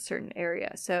restricted to a certain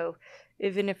area. So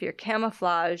even if you're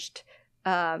camouflaged,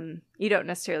 you don't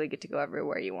necessarily get to go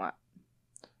everywhere you want.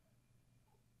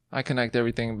 I connect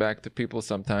everything back to people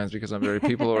sometimes because I'm very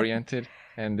people-oriented.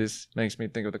 And this makes me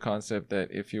think of the concept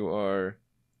that if you are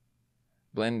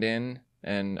blend in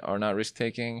and are not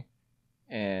risk-taking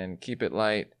and keep it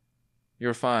light,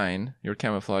 you're fine. You're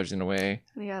camouflaged in a way.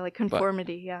 Yeah, like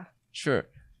conformity, yeah. Sure.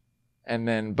 And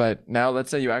then, but now let's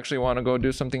say you actually want to go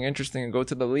do something interesting and go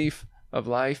to the leaf of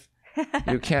life.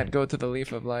 You can't go to the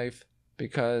leaf of life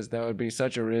because that would be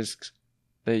such a risk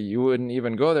that you wouldn't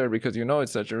even go there because you know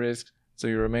it's such a risk. So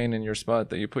you remain in your spot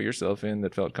that you put yourself in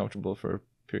that felt comfortable for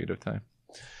a period of time.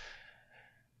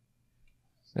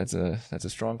 That's a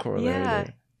strong corollary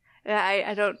there.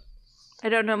 I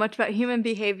don't know much about human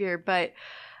behavior, but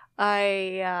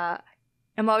I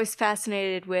am always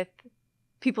fascinated with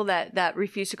people that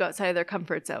refuse to go outside of their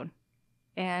comfort zone.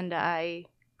 And I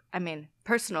mean,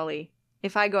 personally,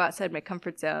 if I go outside my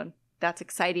comfort zone, that's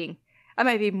exciting. I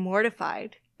might be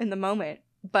mortified in the moment,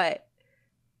 but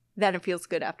then it feels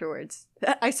good afterwards.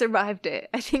 I survived it.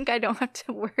 I think I don't have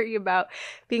to worry about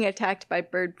being attacked by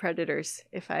bird predators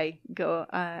if I go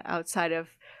outside of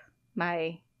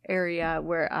my area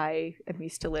where I am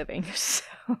used to living.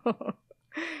 So,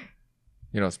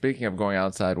 speaking of going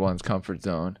outside one's comfort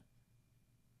zone,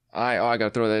 I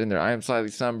gotta throw that in there. I am slightly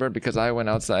sunburned because I went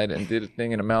outside and did a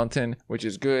thing in a mountain, which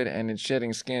is good, and it's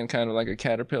shedding skin, kind of like a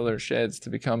caterpillar sheds to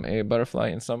become a butterfly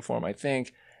in some form, I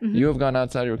think. Mm-hmm. You have gone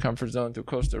outside your comfort zone to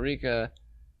Costa Rica,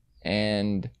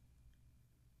 and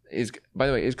by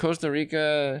the way, is Costa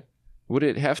Rica, would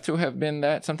it have to have been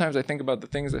that? Sometimes I think about the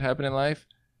things that happen in life.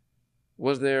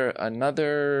 Was there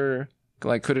another,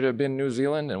 like, could it have been New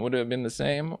Zealand and would it have been the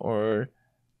same, or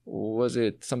was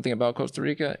it something about Costa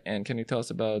Rica? And can you tell us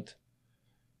about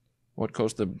what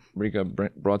Costa Rica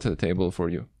brought to the table for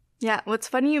you? Yeah, well, it's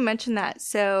funny you mentioned that.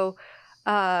 So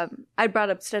I brought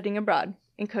up studying abroad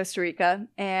in Costa Rica,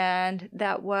 and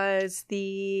that was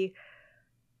the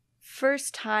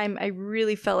first time I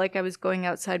really felt like I was going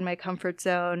outside my comfort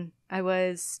zone. I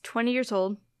was 20 years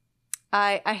old.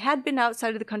 I had been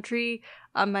outside of the country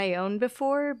on my own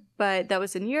before, but that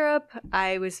was in Europe.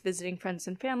 I was visiting friends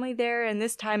and family there, and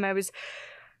this time I was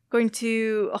going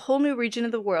to a whole new region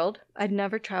of the world I'd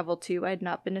never traveled to. I had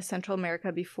not been to Central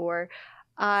America before.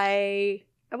 I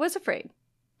was afraid.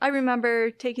 I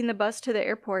remember taking the bus to the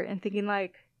airport and thinking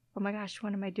like, oh my gosh,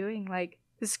 what am I doing? Like,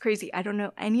 this is crazy. I don't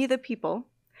know any of the people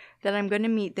that I'm going to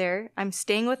meet there. I'm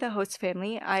staying with a host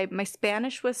family. My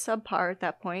Spanish was subpar at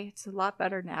that point. It's a lot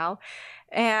better now.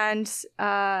 And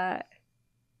I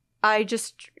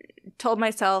just told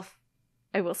myself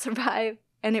I will survive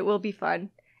and it will be fun.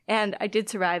 And I did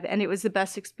survive, and it was the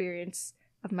best experience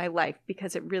of my life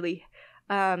because it really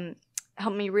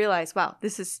helped me realize, wow,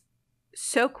 this is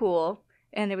so cool.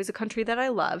 And it was a country that I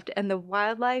loved, and the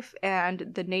wildlife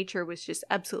and the nature was just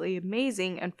absolutely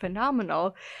amazing and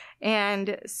phenomenal.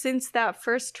 And since that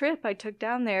first trip I took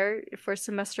down there for a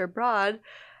semester abroad,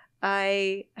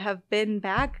 I have been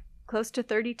back close to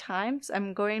 30 times.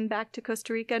 I'm going back to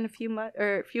Costa Rica in a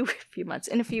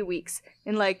few weeks,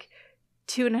 in like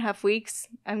 2.5 weeks.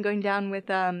 I'm going down with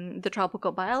the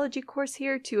tropical biology course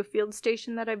here to a field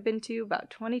station that I've been to about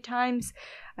 20 times.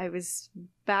 I was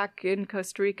back in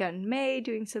Costa Rica in May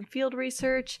doing some field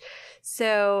research.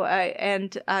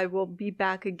 I will be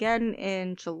back again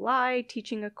in July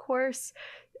teaching a course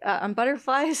on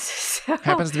butterflies.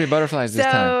 Happens to be butterflies this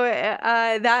time.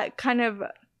 So that kind of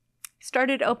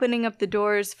started opening up the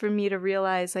doors for me to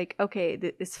realize, like, okay,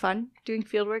 it's fun doing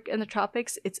fieldwork in the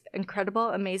tropics. It's incredible,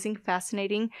 amazing,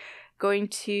 fascinating. Going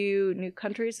to new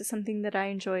countries is something that I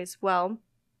enjoy as well.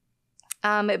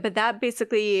 But that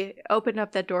basically opened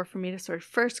up that door for me to sort of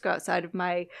first go outside of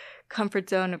my comfort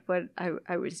zone of what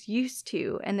I was used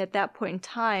to. And at that point in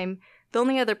time, the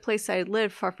only other place I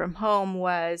lived far from home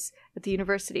was at the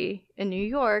university in New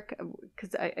York,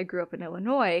 because I grew up in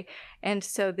Illinois. And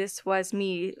so this was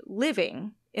me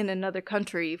living in another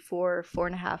country for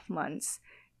 4.5 months.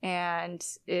 And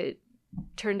it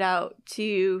turned out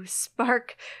to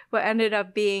spark what ended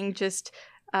up being just,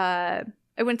 I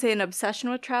wouldn't say an obsession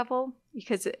with travel,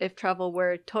 because if travel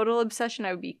were a total obsession,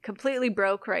 I would be completely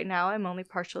broke right now. I'm only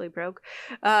partially broke.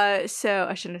 So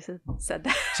I shouldn't have said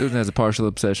that. Susan has a partial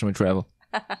obsession with travel.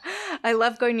 I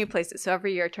love going new places. So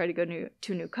every year I try to go to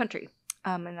a new country.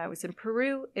 And I was in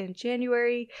Peru in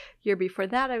January. Year before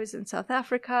that, I was in South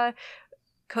Africa.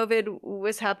 COVID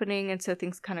was happening, and so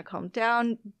things kind of calmed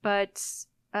down. But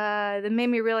that made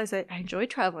me realize that I enjoy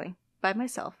traveling by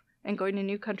myself and going to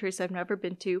new countries I've never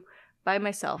been to by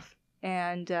myself.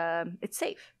 And it's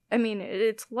safe. I mean,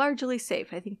 it's largely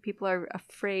safe. I think people are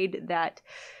afraid that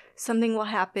something will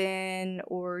happen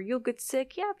or you'll get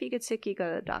sick. Yeah, if you get sick, you go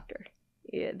to the doctor.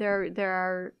 Yeah, there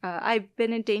are. I've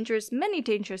been in many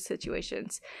dangerous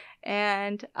situations,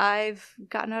 and I've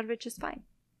gotten out of it just fine.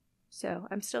 So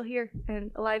I'm still here and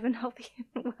alive and healthy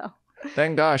and well.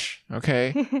 Thank gosh.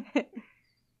 Okay.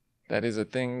 That is a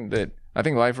thing that I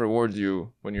think life rewards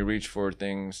you when you reach for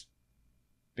things.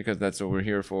 Because that's what we're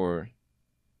here for.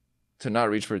 To not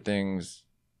reach for things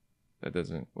that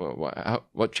doesn't... Well,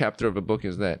 what chapter of a book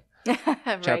is that?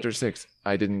 Right. Chapter 6,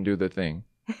 I didn't do the thing.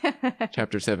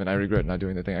 Chapter 7, I regret not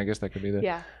doing the thing. I guess that could be the...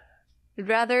 Yeah. I'd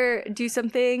rather do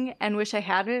something and wish I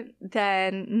hadn't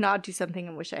than not do something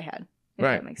and wish I had. If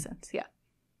Right. that makes sense. Yeah.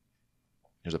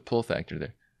 There's a pull factor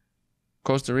there.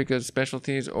 Costa Rica's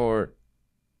specialties or...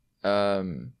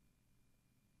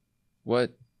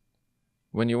 What...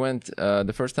 When you went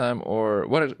the first time, or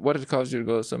what has caused you to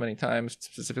go so many times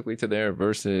specifically to there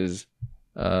versus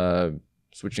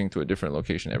switching to a different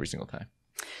location every single time?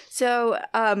 So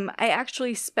I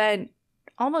actually spent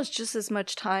almost just as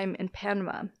much time in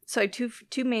Panama. So I had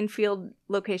two main field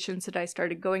locations that I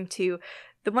started going to.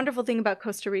 The wonderful thing about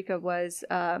Costa Rica was...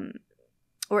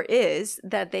 is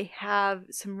that they have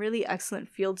some really excellent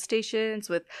field stations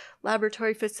with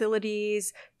laboratory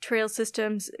facilities, trail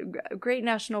systems, great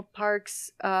national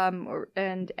parks,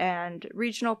 and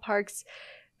regional parks.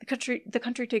 The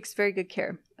country takes very good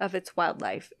care of its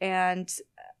wildlife, and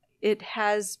it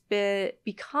has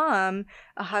become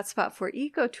a hotspot for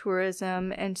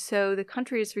ecotourism, and so the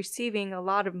country is receiving a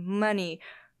lot of money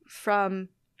from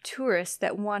tourists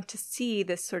that want to see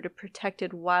this sort of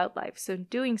protected wildlife. So in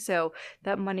doing so,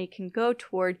 that money can go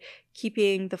toward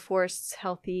keeping the forests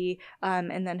healthy,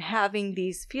 and then having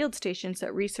these field stations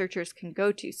that researchers can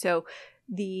go to. So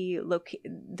the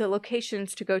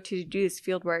locations to go to do this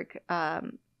field work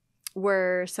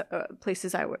were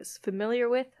places I was familiar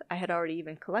with. I had already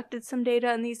even collected some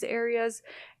data in these areas,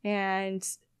 and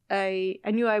I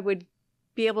knew I would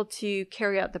be able to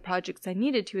carry out the projects I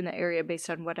needed to in the area based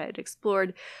on what I had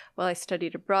explored while I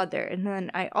studied abroad there. And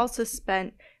then I also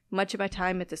spent much of my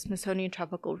time at the Smithsonian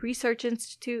Tropical Research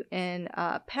Institute in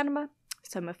Panama.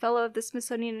 So I'm a fellow of the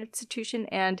Smithsonian Institution,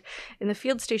 and in the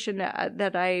field station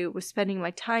that I was spending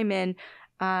my time in,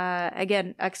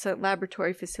 again, excellent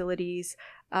laboratory facilities,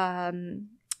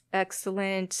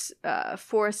 excellent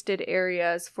forested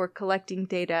areas for collecting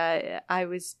data. I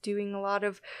was doing a lot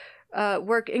of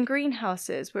work in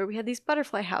greenhouses where we had these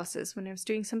butterfly houses when I was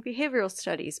doing some behavioral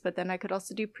studies, but then I could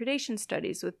also do predation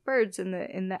studies with birds in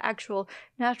the actual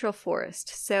natural forest.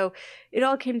 So it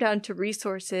all came down to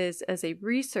resources as a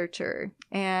researcher,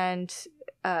 and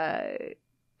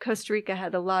Costa Rica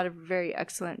had a lot of very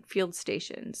excellent field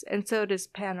stations, and so does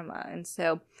Panama. And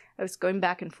so I was going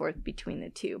back and forth between the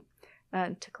two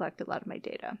to collect a lot of my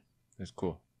data. That's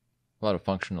cool. A lot of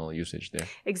functional usage there.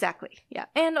 Exactly. Yeah.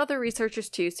 And other researchers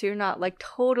too. So you're not like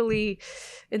totally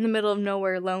in the middle of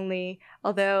nowhere lonely.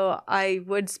 Although I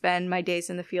would spend my days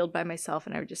in the field by myself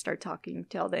and I would just start talking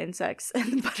to all the insects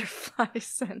and the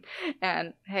butterflies.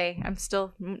 And hey, I'm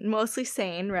still mostly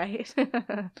sane, right?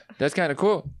 That's kind of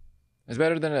cool. It's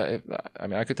better than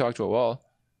I could talk to a wall,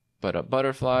 but a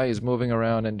butterfly is moving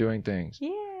around and doing things.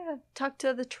 Yeah. Talk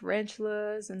to the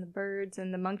tarantulas and the birds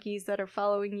and the monkeys that are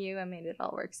following you. I mean, it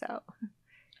all works out.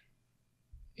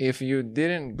 If you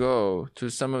didn't go to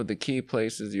some of the key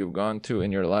places you've gone to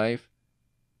in your life,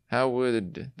 how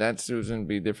would that Susan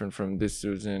be different from this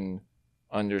Susan,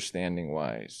 understanding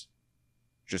wise,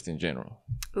 just in general?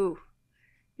 Ooh,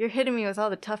 you're hitting me with all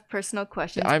the tough personal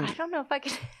questions. I don't know if I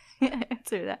can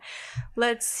answer that.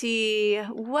 Let's see.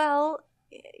 Well,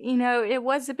 you know, it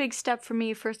was a big step for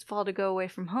me, first of all, to go away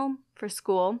from home for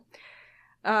school.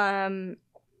 New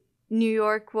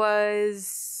York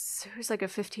was like a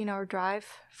 15-hour drive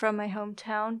from my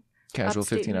hometown. Casual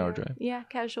 15-hour drive. Yeah,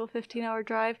 casual 15-hour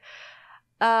drive.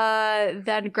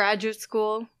 Then graduate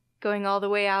school, going all the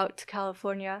way out to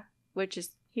California, which is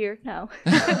here now.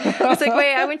 It's like,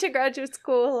 wait, I went to graduate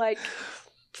school like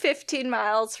 15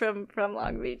 miles from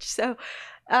Long Beach. So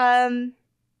I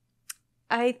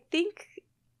think,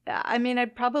 I mean,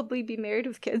 I'd probably be married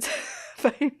with kids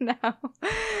by now.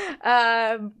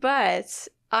 But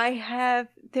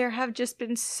there have just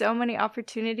been so many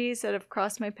opportunities that have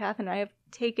crossed my path, and I have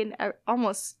taken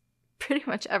almost pretty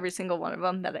much every single one of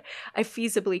them that I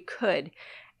feasibly could.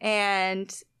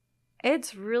 And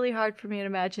it's really hard for me to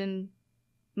imagine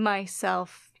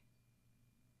myself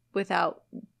without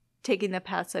taking the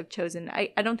paths I've chosen.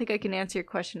 I don't think I can answer your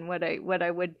question what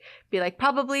I would be like.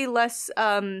 Probably less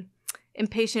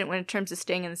impatient when in terms of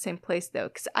staying in the same place, though,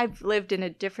 because I've lived in a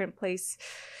different place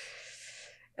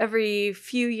every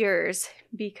few years.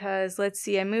 Because let's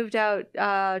see, I moved out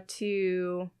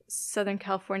to Southern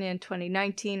California in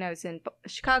 2019. I was in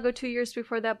Chicago 2 years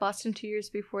before that, Boston 2 years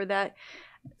before that,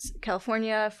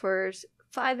 California for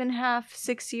 5.5,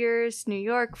 6 years, New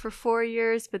York for 4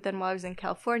 years. But then while I was in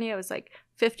California, it was like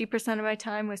 50% of my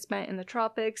time was spent in the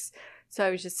tropics. So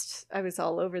I was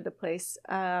all over the place.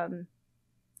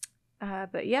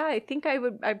 But yeah, I think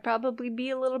I'd probably be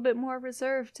a little bit more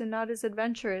reserved and not as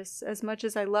adventurous. As much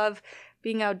as I love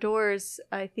being outdoors,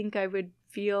 I think I would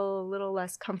feel a little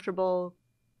less comfortable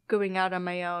going out on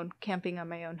my own, camping on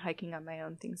my own, hiking on my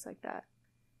own, things like that.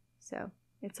 So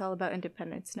it's all about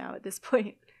independence now at this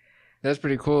point. That's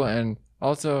pretty cool. And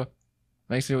also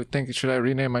makes me think, should I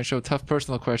rename my show Tough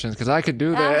Personal Questions? Because I could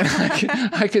do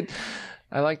that.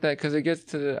 I like that because it gets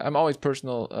to I'm always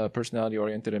personality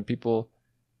oriented, and people,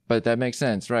 but that makes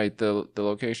sense, right? The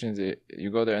locations,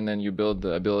 you go there and then you build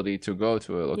the ability to go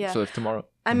to a location. Yeah. So if tomorrow,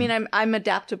 I mean, I'm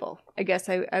adaptable. I guess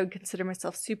I would consider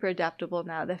myself super adaptable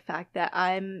now. The fact that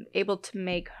I'm able to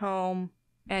make home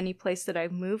any place that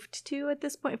I've moved to at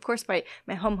this point. Of course, my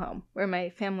home, where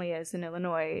my family is in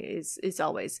Illinois, is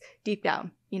always deep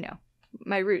down,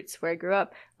 my roots, where I grew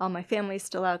up. All my family is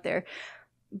still out there.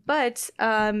 But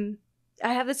I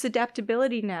have this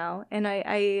adaptability now, and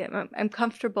I'm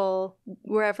comfortable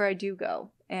wherever I do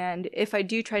go. And if I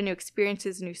do try new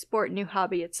experiences, new sport, new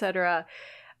hobby, etc.,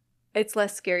 it's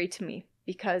less scary to me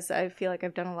because I feel like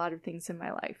I've done a lot of things in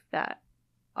my life that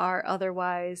are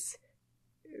otherwise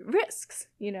risks,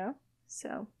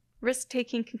 So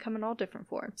risk-taking can come in all different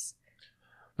forms.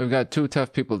 We've got two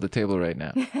tough people at the table right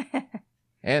now.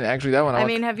 And actually that one... I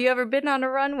mean, have you ever been on a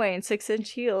runway in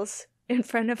 6-inch heels in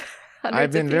front of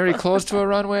I've been very close to a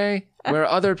runway where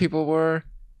other people were.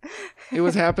 It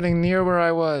was happening near where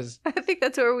I was. I think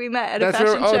that's where we met at a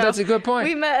fashion show. Oh, that's a good point.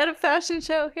 We met at a fashion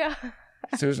show, yeah.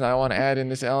 Susan, I want to add in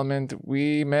this element.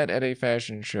 We met at a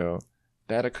fashion show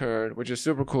that occurred, which is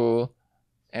super cool.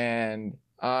 And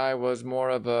I was more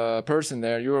of a person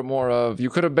there. You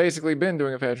could have basically been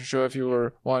doing a fashion show if you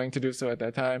were wanting to do so at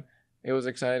that time. It was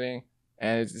exciting.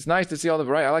 And it's nice to see all the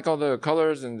variety. I like all the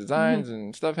colors and designs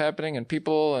and stuff happening and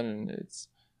people. And it's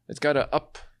got a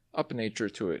up nature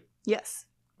to it. Yes.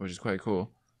 Which is quite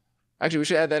cool. Actually, we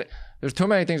should add that. There's too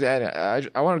many things to add.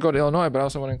 I want to go to Illinois, but I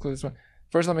also want to include this one.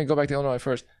 First, let me go back to Illinois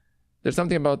first. There's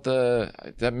something about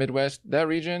that Midwest, that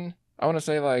region. I want to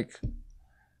say like...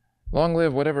 Long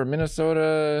live whatever,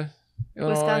 Minnesota,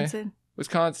 Illinois,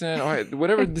 Wisconsin, or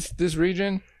whatever this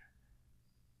region.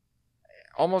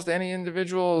 Almost any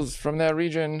individuals from that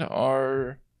region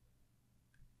are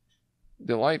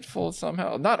delightful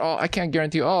somehow. Not all. I can't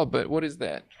guarantee all, but what is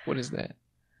that?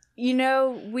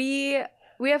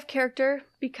 We have character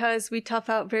because we tough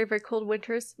out very, very cold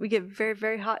winters. We get very,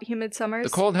 very hot, humid summers. The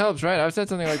cold helps, right? I've said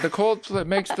something like the cold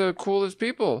makes the coolest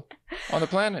people on the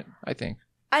planet, I think.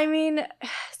 I mean,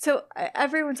 so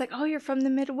everyone's like, oh, you're from the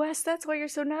Midwest. That's why you're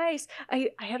so nice. I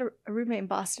had a roommate in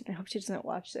Boston. I hope she doesn't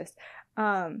watch this.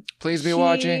 Please be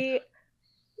watching. She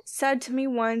said to me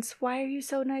once, why are you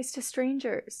so nice to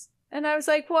strangers? And I was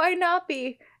like, why not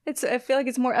be? I feel like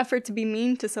it's more effort to be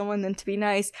mean to someone than to be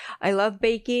nice. I love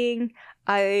baking.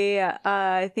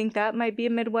 I think that might be a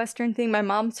Midwestern thing. My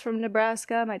mom's from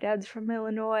Nebraska. My dad's from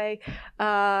Illinois.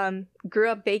 Grew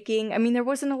up baking. I mean, there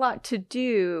wasn't a lot to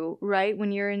do, right?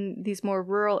 When you're in these more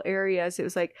rural areas, it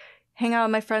was like hang out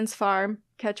on my friend's farm,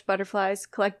 catch butterflies,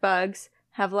 collect bugs,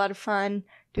 have a lot of fun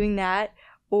doing that.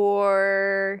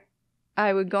 Or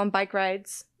I would go on bike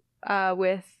rides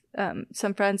with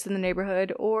some friends in the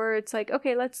neighborhood. Or it's like,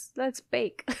 okay, let's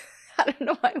bake. I don't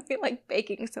know why we like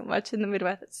baking so much in the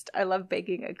Midwest. I love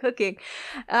baking and cooking.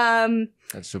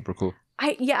 That's super cool.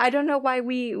 I don't know why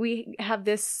we have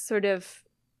this sort of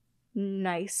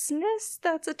niceness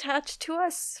that's attached to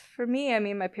us. For me, I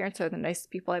mean, my parents are the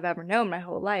nicest people I've ever known my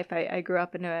whole life. I grew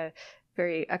up in a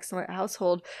very excellent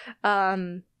household.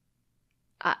 I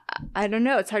don't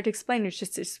know. It's hard to explain.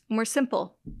 It's more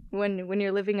simple when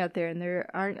you're living out there, and there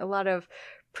aren't a lot of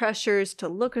pressures to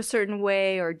look a certain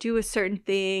way or do a certain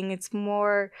thing. It's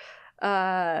more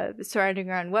surrounding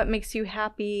around what makes you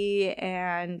happy.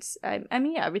 And I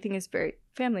mean, yeah, everything is very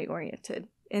family oriented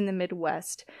in the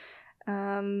Midwest.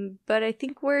 But I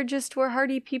think we're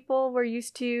hardy people. We're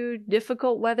used to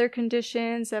difficult weather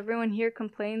conditions. Everyone here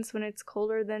complains when it's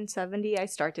colder than 70. I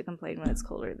start to complain when it's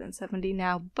colder than 70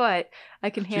 now, but I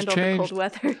can handle the cold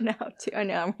weather now too. I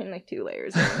know I'm wearing like 2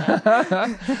 layers right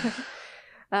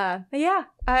now. Yeah,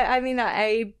 I mean,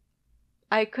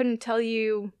 I couldn't tell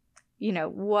you,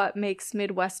 what makes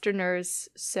Midwesterners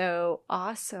so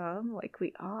awesome, like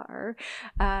we are.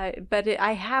 But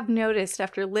I have noticed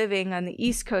after living on the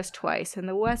East Coast twice and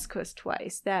the West Coast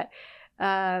twice that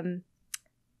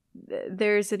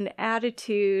there's an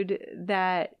attitude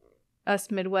that us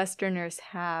Midwesterners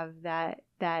have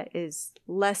that is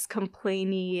less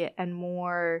complainy and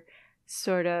more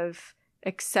sort of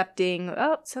accepting,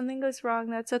 oh, something goes wrong,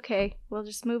 that's okay, we'll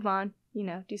just move on,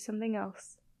 do something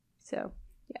else. So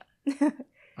yeah.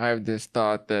 I have this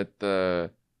thought that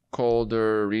the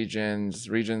colder regions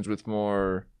with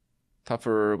more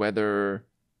tougher weather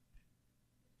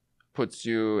puts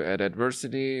you at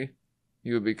adversity,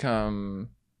 you become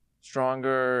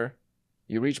stronger,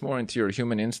 you reach more into your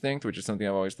human instinct, which is something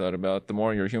I've always thought about. The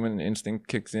more your human instinct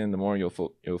kicks in, the more you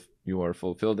are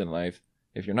fulfilled in life.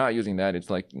 If you're not using that, it's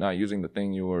like not using the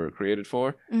thing you were created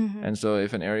for. Mm-hmm. And so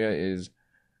if an area is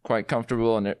quite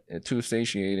comfortable and too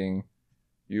satiating,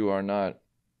 you are not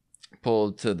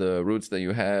pulled to the roots that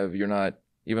you have. You're not,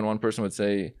 even one person would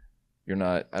say, you're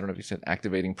not, I don't know if you said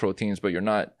activating proteins, but you're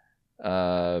not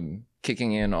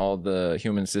kicking in all the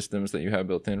human systems that you have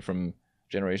built in from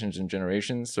generations and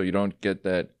generations. So you don't get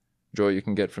that joy you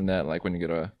can get from that, like when you get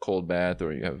a cold bath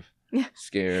or you have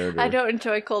scared. I don't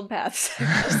enjoy cold baths.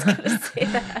 I'm just gonna say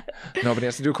that. Nobody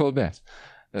has to do cold baths.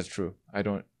 That's true. I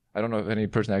don't know if any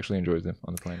person actually enjoys them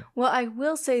on the planet. Well, I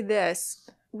will say this.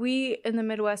 We in the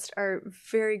Midwest are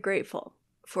very grateful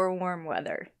for warm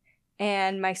weather.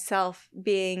 And myself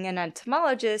being an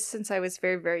entomologist since I was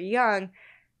very, very young,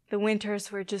 the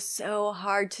winters were just so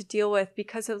hard to deal with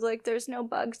because of there's no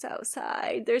bugs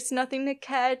outside. There's nothing to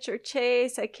catch or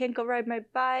chase. I can't go ride my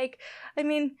bike. I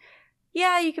mean,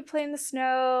 yeah, you could play in the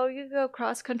snow, you could go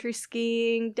cross-country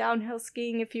skiing, downhill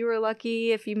skiing if you were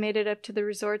lucky, if you made it up to the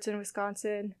resorts in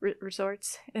Wisconsin.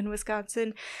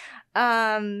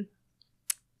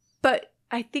 But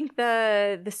I think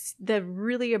the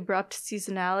really abrupt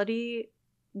seasonality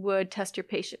would test your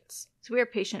patience. So we are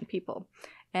patient people.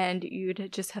 And you'd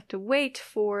just have to wait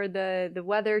for the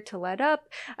weather to let up.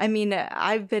 I mean,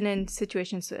 I've been in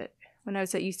situations when I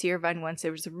was at UC Irvine once,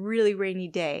 it was a really rainy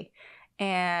day.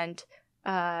 And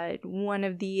one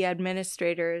of the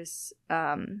administrators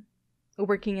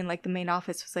working in the main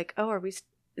office was like, oh, is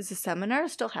the seminar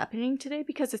still happening today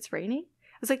because it's raining?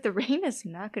 I was like, the rain is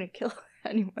not going to kill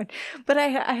anyone. But I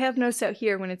have noticed out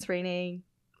here when it's raining,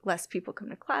 less people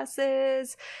come to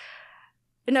classes.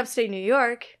 In upstate New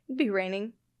York, it'd be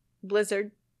raining, blizzard,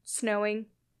 snowing,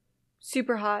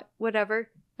 super hot, whatever.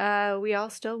 We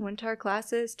all still went to our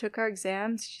classes, took our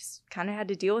exams, just kind of had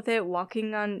to deal with it,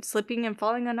 slipping and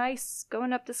falling on ice,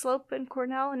 going up the slope in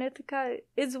Cornell and Ithaca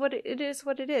is what it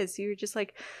is. You're just a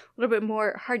little bit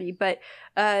more hardy. But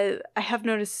I have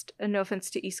noticed, no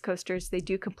offense to East Coasters, they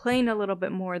do complain a little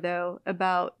bit more, though,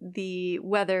 about the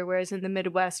weather, whereas in the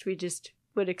Midwest, we just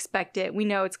would expect it. We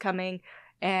know it's coming.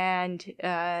 And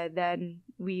then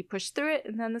we push through it,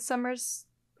 and then the summers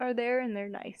are there, and they're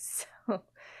nice.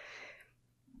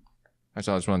 I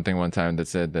saw this one thing one time that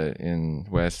said that in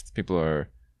West, people are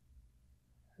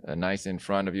nice in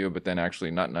front of you, but then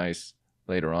actually not nice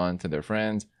later on to their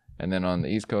friends. And then on the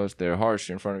East Coast, they're harsh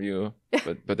in front of you,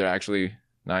 but they're actually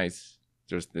nice.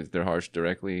 Just they're harsh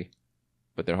directly,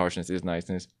 but their harshness is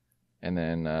niceness. And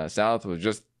then South was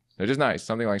they're just nice.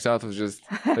 Something like South was just,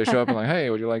 they show up and like, hey,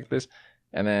 would you like this?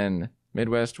 And then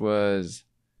Midwest was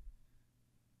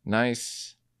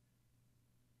nice.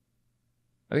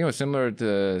 I think it was similar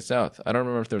to South. I don't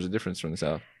remember if there was a difference from the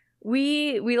South.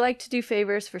 We like to do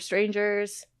favors for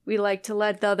strangers. We like to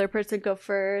let the other person go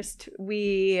first.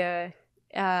 We're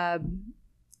just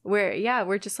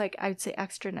like, I would say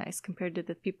extra nice compared to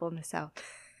the people in the South.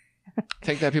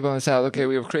 Take that, people in the South. Okay,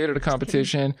 we have created a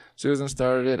competition. Susan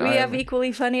started it. We have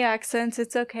equally funny accents.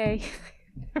 It's okay.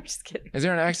 I'm just kidding. Is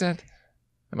there an accent?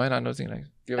 Am I not noticing an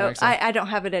accent? Do you have an accent? I don't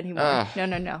have it anymore.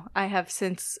 No. I have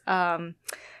since...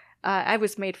 I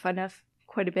was made fun of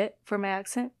quite a bit for my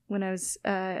accent when I was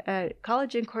at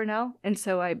college in Cornell, and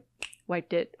so I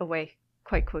wiped it away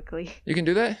quite quickly. You can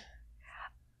do that?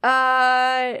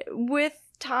 With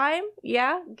time,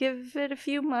 yeah. Give it a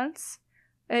few months.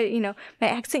 My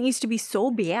accent used to be so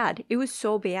bad. It was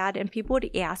so bad, and people would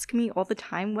ask me all the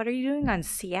time, "What are you doing on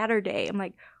Saturday?" I'm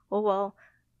like, "Oh, well,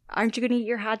 aren't you going to eat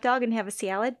your hot dog and have a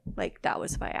salad?" Like, that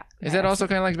was my accent. Is that also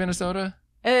kind of like Minnesota?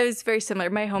 It was very similar.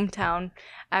 My hometown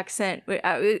accent.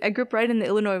 I grew up right in the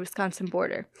Illinois-Wisconsin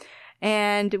border,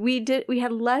 and we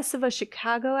had less of a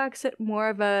Chicago accent, more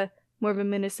of a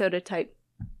Minnesota type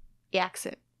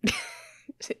accent.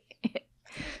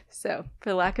 So,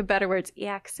 for lack of better words,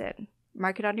 accent.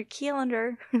 Mark it on your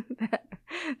calendar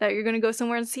that you're going to go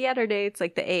somewhere on Saturday. It's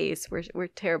like the A's. We're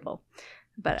terrible,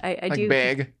 but I like do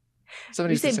bag.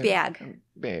 Somebody say bag.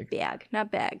 Bag,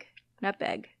 not bag.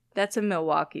 That's a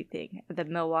Milwaukee thing. The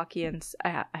Milwaukeeans,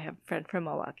 I have a friend from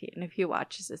Milwaukee, and if he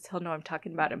watches this, he'll know I'm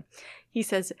talking about him. He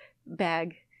says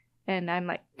bag, and I'm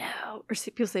like, no. Or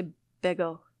people say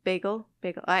bagel.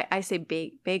 I say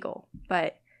bagel,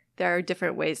 but there are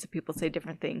different ways that people say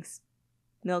different things.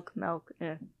 Milk.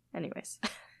 Anyways,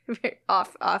 very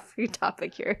off your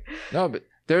topic here. No, but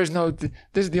there's no. This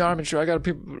is the Armin Show. I got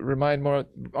to remind more.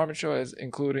 Armin Show is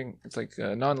including. It's like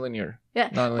non-linear. Yeah.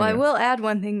 Well, I will add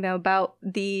one thing though about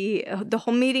the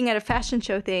whole meeting at a fashion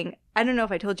show thing. I don't know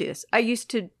if I told you this. I used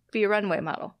to be a runway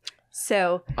model,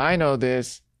 so I know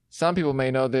this. Some people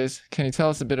may know this. Can you tell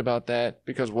us a bit about that?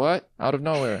 Because what? Out of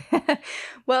nowhere.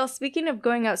 Well, speaking of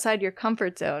going outside your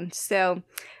comfort zone, so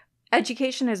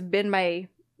education has been my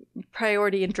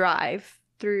priority and drive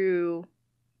through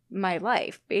my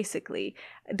life, basically.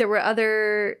 There were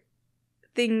other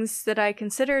things that I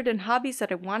considered and hobbies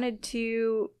that I wanted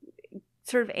to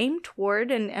sort of aim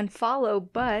toward and follow,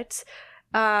 but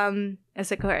I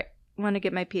was like, all right, I want to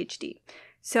get my Ph.D.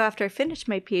 So after I finished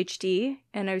my Ph.D.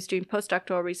 and I was doing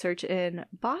postdoctoral research in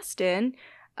Boston,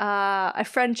 a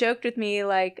friend joked with me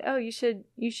like, oh, you should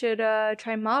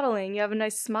try modeling. You have a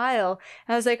nice smile.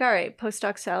 And I was like, all right,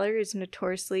 postdoc salary is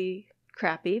notoriously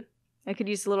crappy. I could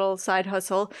use a little side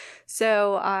hustle.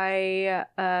 So I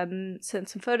sent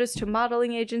some photos to a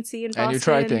modeling agency in Boston. And you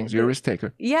tried things. You're a risk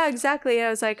taker. Yeah, exactly. And I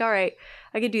was like, all right,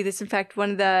 I could do this. In fact, one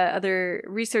of the other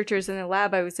researchers in the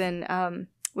lab I was in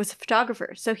was a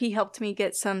photographer. So he helped me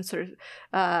get some sort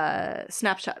of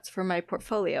snapshots for my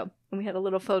portfolio. And we had a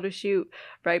little photo shoot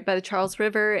right by the Charles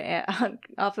River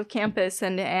off of campus.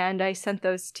 And I sent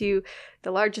those to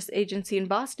the largest agency in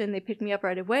Boston. They picked me up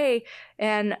right away.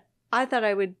 And I thought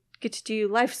I would get to do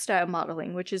lifestyle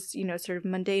modeling, which is, sort of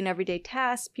mundane everyday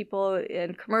tasks, people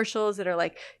in commercials that are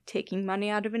like taking money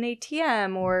out of an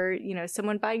ATM or,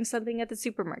 someone buying something at the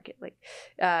supermarket. Like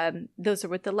those are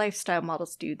what the lifestyle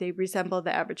models do. They resemble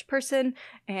the average person.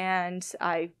 And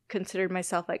I considered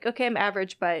myself like, okay, I'm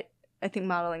average, but I think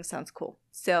modeling sounds cool.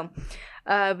 So,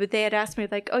 but they had asked me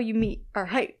like, oh, you meet our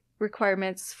height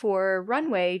requirements for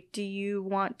runway. Do you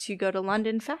want to go to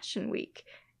London Fashion Week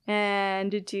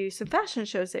and do some fashion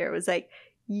shows there? It was like,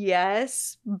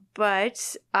 yes,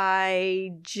 but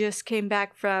I just came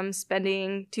back from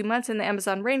spending 2 months in the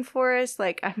Amazon rainforest.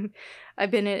 Like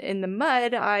I've been in the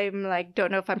mud. I'm like,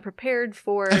 don't know if I'm prepared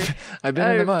for I've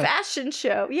been in the mud. Fashion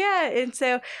show. Yeah. And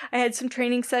so I had some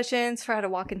training sessions for how to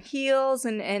walk in heels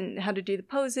and how to do the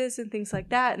poses and things like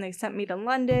that. And they sent me to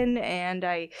London and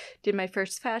I did my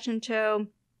first fashion show,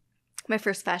 my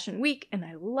first fashion week, and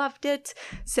I loved it.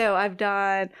 So I've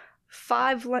done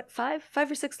five or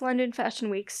six London fashion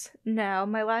weeks now.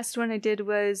 My last one I did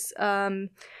was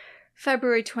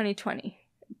February 2020,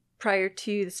 prior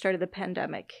to the start of the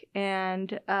pandemic.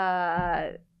 And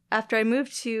I after I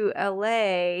moved to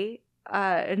LA,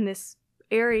 in this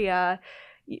area,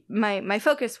 my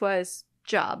focus was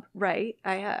job, right?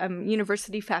 I'm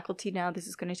university faculty now. This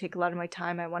is going to take a lot of my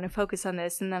time. I want to focus on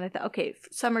this. And then I thought, okay,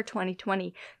 summer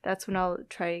 2020, that's when I'll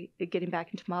try getting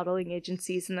back into modeling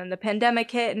agencies. And then the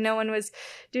pandemic hit and no one was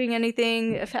doing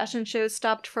anything. Fashion shows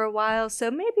stopped for a while.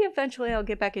 So maybe eventually I'll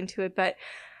get back into it. But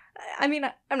I mean,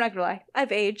 I'm not gonna lie,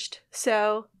 I've aged,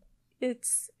 so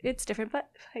it's different. But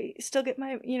I still get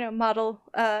my model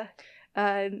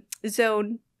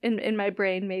zone in my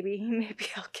brain. Maybe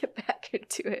I'll get back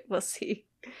into it. We'll see.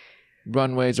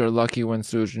 Runways are lucky when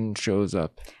Susan shows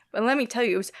up. But let me tell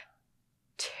you, it was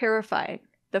terrifying.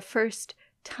 The first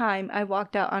time I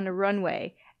walked out on a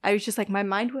runway, I was just like, my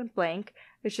mind went blank.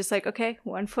 It's just like, okay,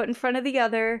 one foot in front of the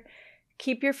other.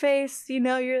 Keep your face,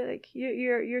 you're like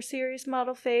your serious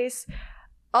model face.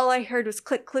 All I heard was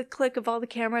click, click, click of all the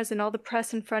cameras and all the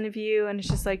press in front of you, and it's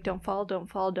just like, don't fall,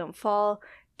 don't fall, don't fall,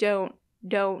 don't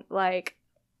like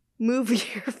move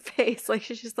your face. Like,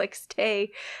 it's just like,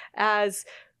 stay as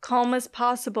calm as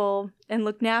possible and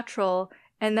look natural.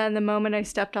 And then the moment I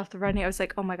stepped off the runway, I was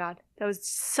like, oh my God, that was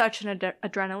such an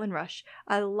adrenaline rush.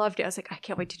 I loved it. I was like, I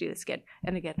can't wait to do this again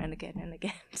and again and again and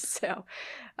again. So,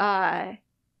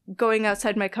 going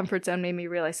outside my comfort zone made me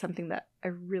realize something that I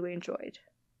really enjoyed.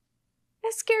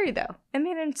 It's scary though. I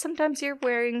mean, and sometimes you're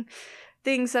wearing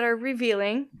things that are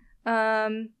revealing.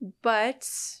 But,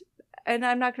 and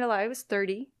I'm not gonna lie, I was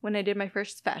 30 when I did my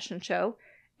first fashion show,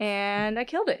 and I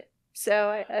killed it.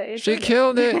 So she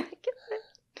killed it. I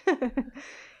killed it.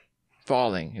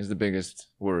 Falling is the biggest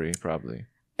worry, probably.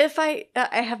 If I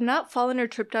have not fallen or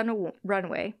tripped on a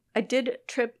runway. I did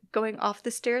trip going off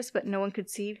the stairs, but no one could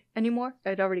see anymore.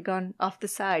 I'd already gone off the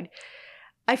side.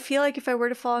 I feel like if I were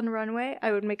to fall on a runway,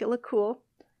 I would make it look cool,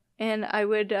 and I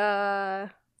would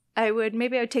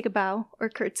take a bow or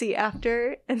curtsy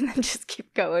after, and then just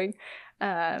keep going.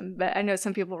 But I know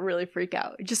some people really freak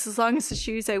out. Just as long as the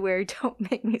shoes I wear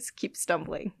don't make me keep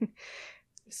stumbling.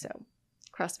 So,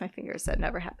 cross my fingers that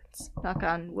never happens. Knock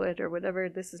on wood or whatever.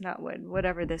 This is not wood.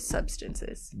 Whatever this substance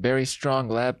is. Very strong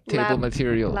lab table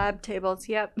material. Lab tables,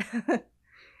 yep.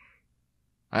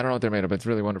 I don't know what they're made of, but it's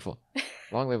really wonderful.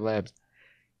 Long live labs.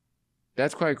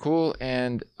 That's quite cool.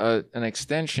 And an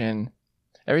extension.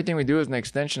 Everything we do is an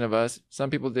extension of us. Some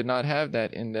people did not have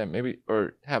that in them, maybe,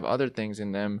 or have other things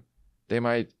in them. There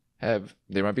might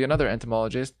be another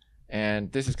entomologist,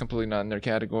 and this is completely not in their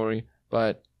category,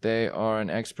 but they are an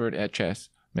expert at chess,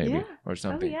 maybe, or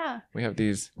something. Oh, yeah. We have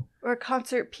these. Or a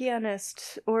concert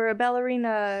pianist, or a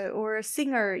ballerina, or a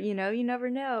singer, you never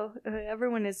know.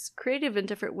 Everyone is creative in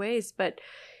different ways, but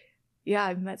yeah,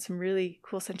 I've met some really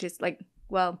cool scientists. Like,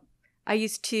 well, I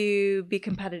used to be a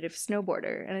competitive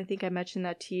snowboarder, and I think I mentioned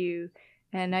that to you,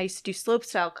 and I used to do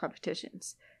slopestyle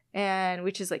competitions, and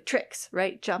which is like tricks,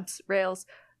 right? Jumps, rails,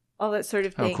 all that sort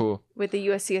of thing. Oh, cool. With the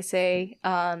USCSA,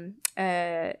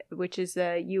 which is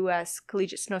the U.S.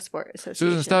 Collegiate Snow Sport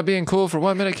Association. Susan, stop being cool for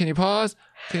 1 minute. Can you pause?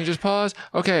 Can you just pause?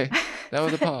 Okay, that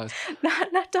was a pause.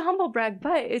 Not to humble brag,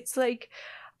 but it's like,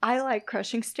 I like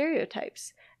crushing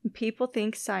stereotypes. People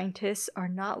think scientists are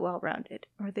not well-rounded,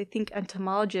 or they think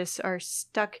entomologists are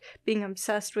stuck being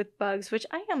obsessed with bugs, which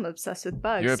I am obsessed with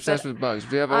bugs. You're obsessed with bugs.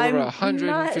 We have over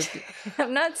 150.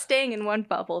 I'm not staying in one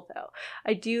bubble, though.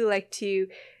 I do like to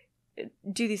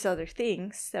do these other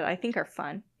things that I think are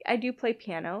fun. I do play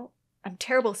piano. I'm a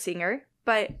terrible singer,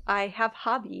 but I have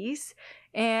hobbies,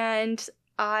 and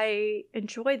I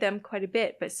enjoy them quite a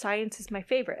bit, but science is my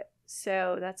favorite.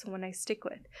 So that's the one I stick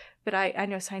with. But I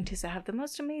know scientists that have the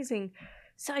most amazing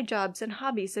side jobs and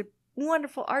hobbies. They're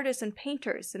wonderful artists and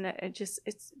painters, and it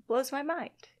blows my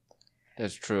mind.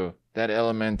 That's true. That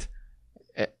element,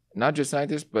 not just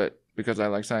scientists, but because I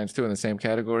like science too in the same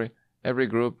category, every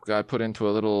group got put into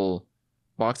a little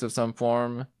box of some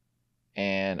form.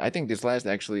 And I think this last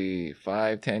actually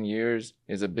 5-10 years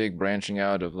is a big branching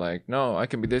out of like, no, I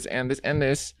can be this and this and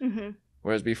this. Mm-hmm.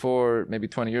 Whereas before, maybe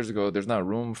 20 years ago, there's not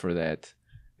room for that.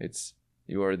 It's,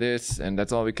 you are this, and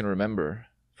that's all we can remember,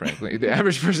 frankly. The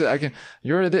average person,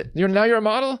 you're now you're a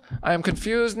model? I am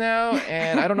confused now,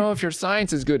 and I don't know if your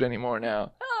science is good anymore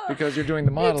now, because you're doing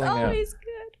the modeling now. It's always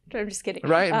good. I'm just kidding.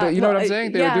 Right? But you know what I'm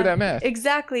saying? They would do that math.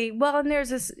 Exactly. Well, and there's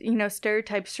this,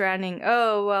 stereotype surrounding,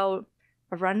 oh, well,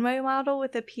 a runway model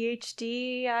with a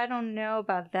Ph.D.? I don't know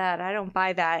about that. I don't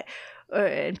buy that.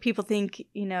 And people think,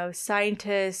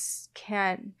 scientists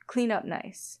can't clean up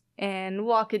nice and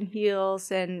walk in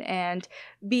heels and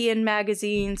be in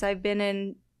magazines. I've been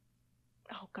in,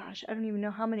 oh gosh, I don't even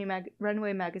know how many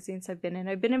runway magazines I've been in.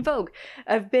 I've been in Vogue.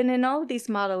 I've been in all of these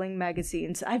modeling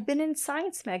magazines. I've been in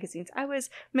science magazines. I was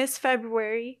Miss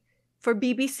February for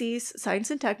BBC's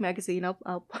Science and Tech magazine.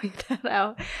 I'll point that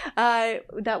out.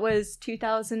 That was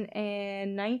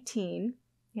 2019.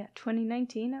 Yeah,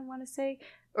 2019, I want to say.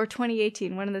 Or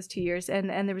 2018, one of those 2 years. And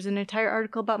there was an entire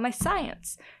article about my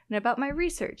science and about my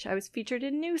research. I was featured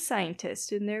in New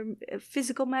Scientist in their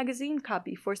physical magazine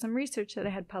copy for some research that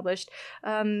I had published.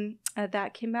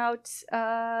 That came out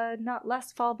not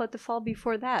last fall, but the fall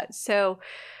before that. So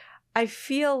I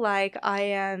feel like I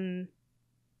am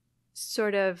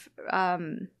sort of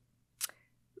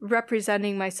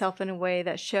representing myself in a way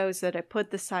that shows that I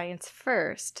put the science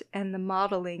first, and the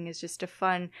modeling is just a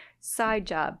fun side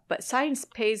job. But science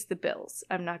pays the bills.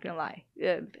 I'm not going to lie.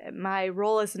 My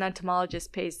role as an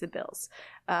entomologist pays the bills.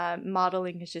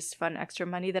 Modeling is just fun extra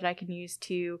money that I can use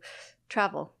to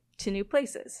travel to new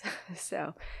places.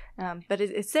 So, but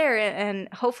it's there, and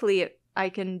hopefully I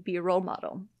can be a role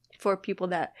model for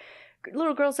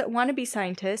little girls that want to be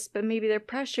scientists, but maybe they're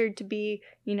pressured to be,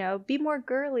 be more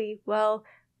girly. Well,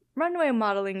 runway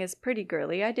modeling is pretty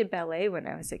girly. I did ballet when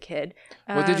I was a kid.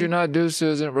 What did you not do,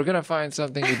 Susan? We're going to find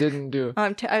something you didn't do.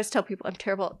 I always tell people I'm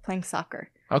terrible at playing soccer.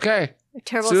 Okay.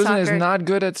 Terrible Susan at soccer. is not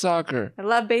good at soccer. I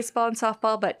love baseball and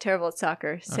softball, but terrible at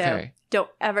soccer. So Okay. don't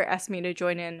ever ask me to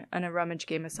join in on a rummage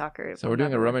game of soccer. So we're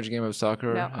doing a rummage game of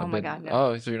soccer? No. Oh my God, no.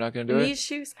 Oh, so you're not going to do it? These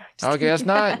shoes? Okay, that's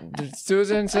not.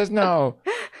 Susan says no.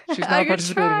 She's not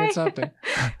participating in something.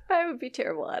 I would be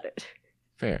terrible at it.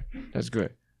 Fair. That's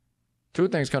good. Two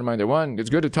things come to mind there. One, it's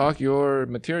good to talk your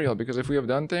material, because if we have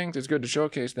done things, it's good to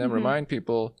showcase them, remind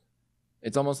people.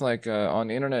 It's almost like on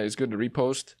the internet, it's good to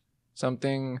repost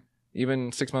something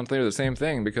even 6 months later, the same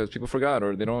thing, because people forgot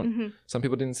or they don't, some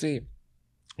people didn't see.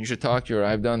 You should talk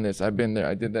I've done this, I've been there,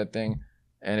 I did that thing.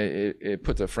 And it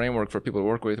puts a framework for people to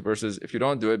work with, versus if you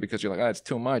don't do it because you're like, it's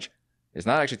too much. It's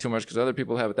not actually too much, because other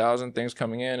people have 1,000 things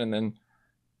coming in, and then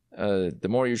the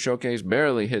more you showcase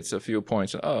barely hits a few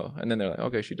points. And then they're like,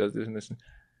 okay, she does this and this.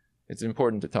 It's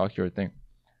important to talk your thing.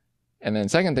 And then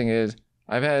second thing is,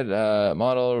 I've had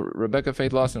model Rebecca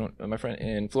Faith Lawson, my friend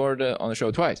in Florida, on the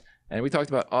show twice. And we talked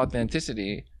about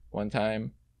authenticity one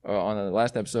time on the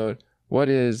last episode. What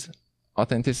is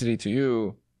authenticity to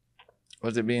you?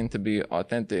 What does it mean to be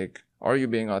authentic? Are you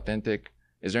being authentic?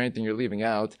 Is there anything you're leaving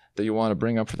out that you want to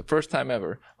bring up for the first time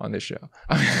ever on this show?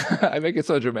 I make it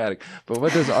so dramatic, but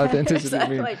what does authenticity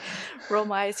mean? I roll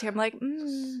my eyes here. I'm like,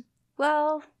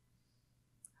 well,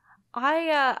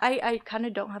 I kind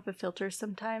of don't have a filter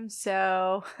sometimes,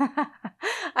 so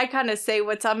I kind of say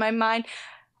what's on my mind.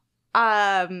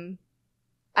 I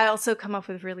also come up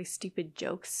with really stupid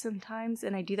jokes sometimes,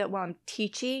 and I do that while I'm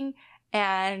teaching.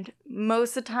 And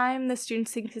most of the time, the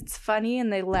students think it's funny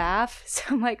and they laugh. So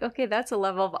I'm like, okay, that's a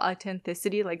level of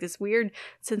authenticity, like this weird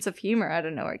sense of humor. I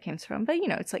don't know where it came from, but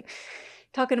it's like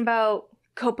talking about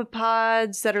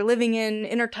copepods that are living in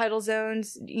intertidal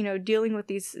zones, dealing with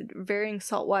these varying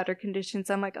saltwater conditions.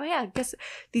 I'm like, oh yeah, I guess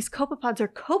these copepods are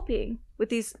coping with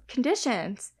these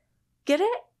conditions. Get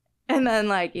it? And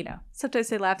then sometimes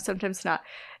they laugh, sometimes not.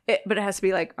 But it has to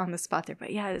be like on the spot there.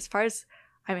 But yeah, as far as,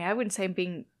 I wouldn't say I'm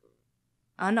being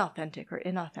unauthentic or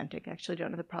inauthentic. I actually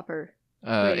don't know the proper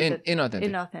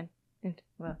inauthentic.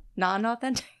 Well,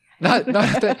 non-authentic. not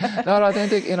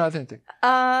authentic, inauthentic.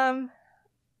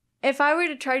 If I were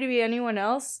to try to be anyone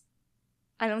else,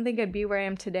 I don't think I'd be where I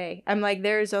am today. I'm like,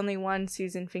 there is only one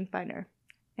Susan Finkbeiner.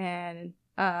 And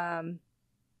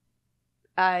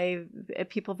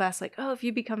people have asked, like, oh, if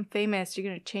you become famous, you're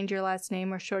going to change your last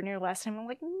name or shorten your last name. I'm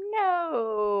like,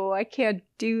 no, I can't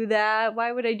do that.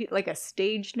 Why would I do like a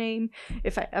stage name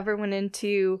if I ever went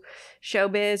into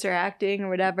showbiz or acting or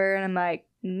whatever? And I'm like,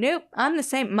 nope, I'm the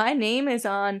same. My name is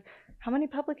on how many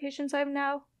publications I have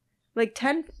now? Like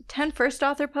 10 first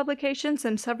author publications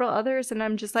and several others. And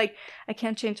I'm just like, I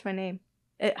can't change my name.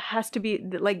 It has to be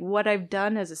like what I've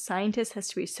done as a scientist has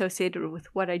to be associated with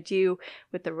what I do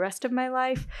with the rest of my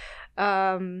life.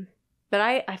 But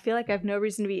I feel like I have no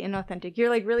reason to be inauthentic. You're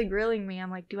like really grilling me.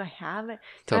 I'm like, do I have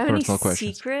any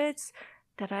secrets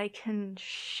that I can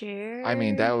share? I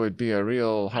mean, that would be a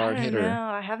real hard hitter. I don't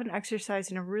know. I haven't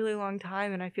exercised in a really long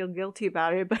time and I feel guilty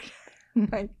about it. But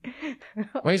like,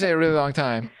 when you say a really long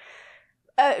time,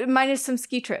 minus some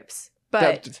ski trips.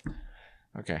 But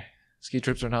okay. Ski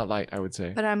trips are not light, I would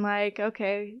say. But I'm like,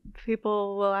 okay,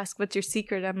 people will ask, what's your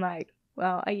secret? I'm like,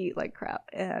 well, I eat like crap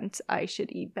and I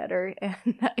should eat better and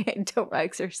I don't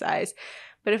exercise.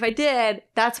 But if I did,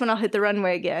 that's when I'll hit the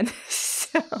runway again.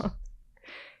 So,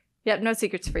 yeah, no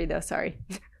secrets for you though, sorry.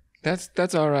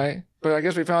 That's all right. But I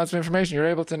guess we found some information. You're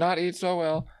able to not eat so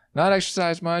well, not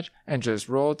exercise much, and just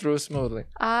roll through smoothly.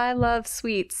 I love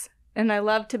sweets and I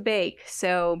love to bake,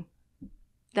 so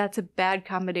that's a bad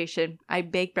combination. I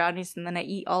bake brownies and then I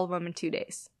eat all of them in 2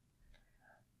 days.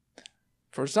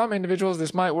 For some individuals,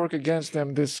 this might work against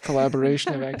them, this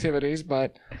collaboration of activities,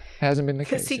 but hasn't been the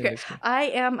The case. secret. I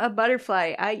am a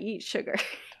butterfly. I eat sugar.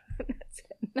 That's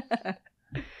it.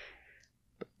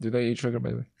 Do they eat sugar,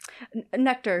 by the way?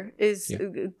 Nectar is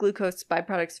glucose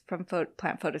byproducts from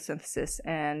plant photosynthesis,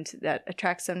 and that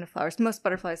attracts them to flowers. Most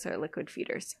butterflies are liquid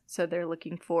feeders, so they're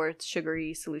looking for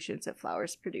sugary solutions that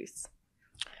flowers produce.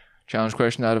 Challenge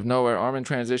question out of nowhere. Armin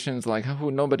transitions like who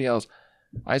nobody else.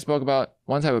 I spoke about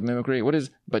one type of mimicry. What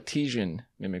is Batesian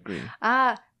mimicry?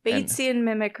 Batesian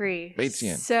mimicry.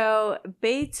 Batesian. So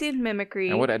Batesian mimicry.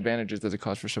 And what advantages does it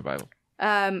cause for survival?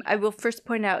 I will first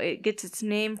point out it gets its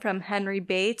name from Henry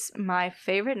Bates, my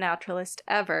favorite naturalist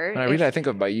ever. When I read it, I think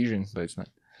of Bayesian, but it's not.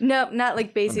 No, not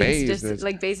like Bayes,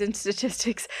 like Bayesian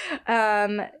statistics.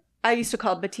 I used to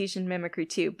call it Batesian mimicry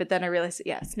too, but then I realized,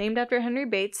 it's named after Henry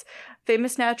Bates,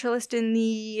 famous naturalist in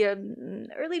the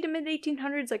early to mid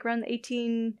 1800s, like around the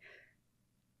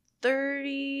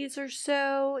 1830s or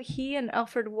so. He and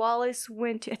Alfred Wallace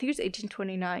went to, I think it was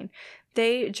 1829.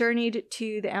 They journeyed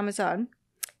to the Amazon.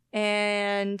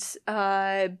 And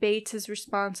Bates is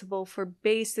responsible for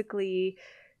basically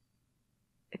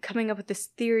coming up with this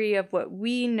theory of what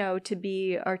we know to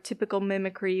be our typical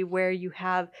mimicry, where you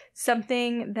have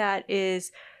something that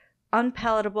is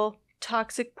unpalatable,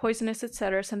 toxic, poisonous,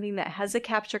 etc., something that has a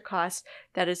capture cost,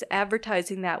 that is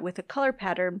advertising that with a color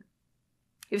pattern.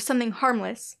 You have something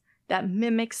harmless that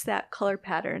mimics that color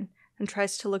pattern and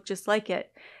tries to look just like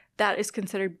it. That is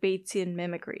considered Batesian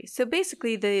mimicry. So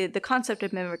basically the concept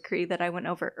of mimicry that I went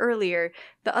over earlier,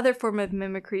 the other form of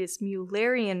mimicry is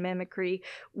Mullerian mimicry,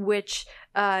 which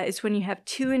is when you have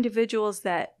two individuals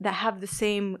that have the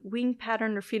same wing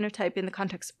pattern or phenotype in the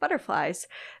context of butterflies,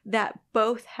 that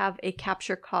both have a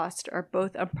capture cost, are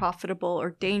both unprofitable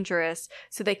or dangerous,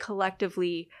 so they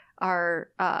collectively are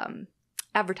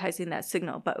advertising that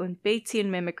signal. But in Batesian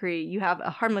mimicry, you have a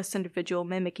harmless individual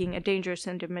mimicking a dangerous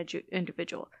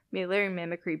individual. Mullerian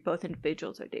mimicry, both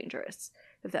individuals are dangerous,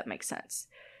 if that makes sense.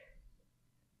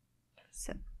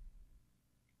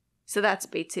 So that's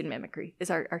Batesian mimicry, is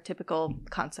our typical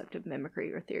concept of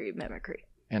mimicry or theory of mimicry.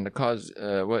 And the cause,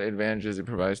 what advantages it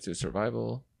provides to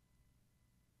survival?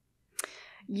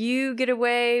 You get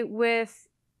away with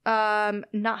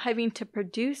not having to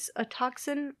produce a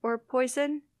toxin or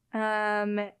poison,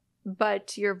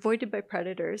 but you're avoided by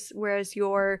predators, whereas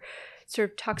your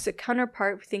sort of toxic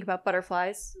counterpart, we think about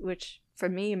butterflies, which for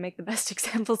me make the best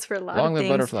examples for a lot of things. Long live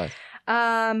butterflies.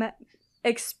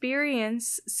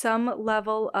 Experience some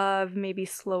level of maybe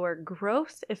slower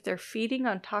growth if they're feeding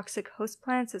on toxic host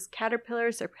plants as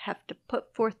caterpillars, or have to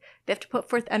put forth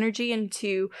energy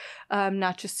into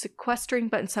not just sequestering,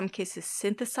 but in some cases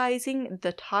synthesizing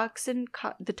the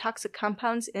toxic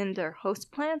compounds in their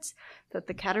host plants that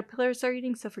the caterpillars are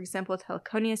eating. So for example, with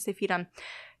heliconias, they feed on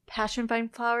passion vine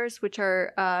flowers, which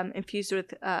are infused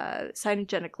with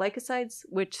cyanogenic glycosides,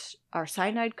 which are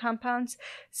cyanide compounds.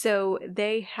 So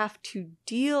they have to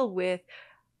deal with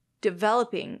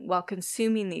developing while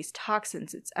consuming these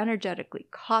toxins. It's energetically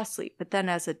costly, but then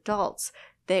as adults,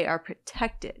 they are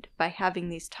protected by having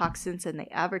these toxins, and they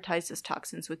advertise those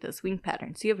toxins with those wing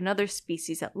patterns. So you have another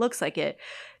species that looks like it,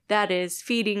 that is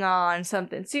feeding on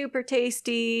something super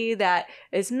tasty, that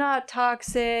is not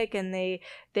toxic, and they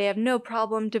have no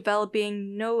problem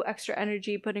developing, no extra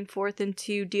energy putting forth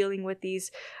into dealing with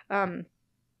these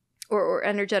or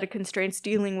energetic constraints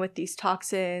dealing with these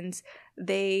toxins.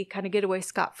 They kind of get away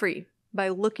scot-free by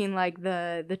looking like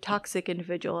the toxic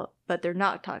individual, but they're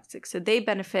not toxic. So they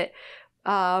benefit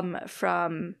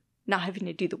from not having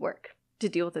to do the work to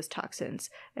deal with those toxins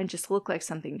and just look like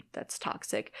something that's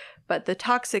toxic. But the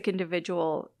toxic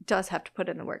individual does have to put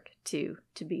in the work to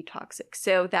be toxic.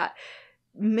 So that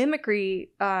mimicry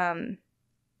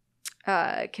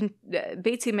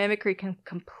Batesian mimicry can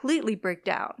completely break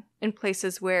down in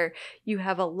places where you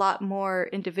have a lot more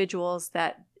individuals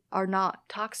that are not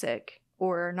toxic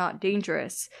or are not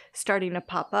dangerous starting to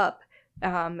pop up.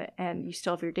 And you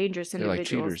still have your dangerous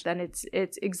individuals, like then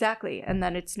it's exactly, and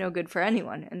then it's no good for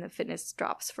anyone, and the fitness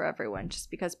drops for everyone,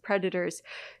 just because predators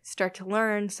start to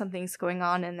learn something's going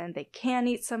on, and then they can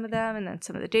eat some of them, and then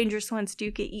some of the dangerous ones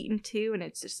do get eaten too, and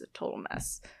it's just a total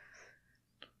mess.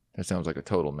 That sounds like a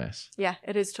total mess. Yeah,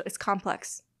 it is. It's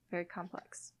complex, very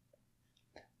complex.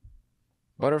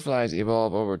 Butterflies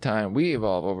evolve over time. We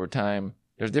evolve over time.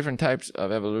 There's different types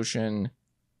of evolution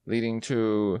leading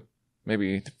to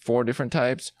maybe 4 different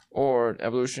types, or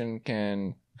evolution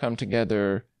can come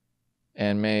together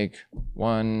and make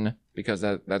one because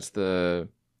that's the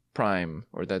prime,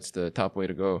 or that's the top way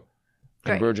to go.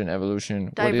 Convergent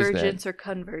evolution. What is that? Divergence or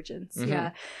convergence,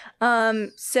 yeah.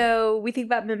 So we think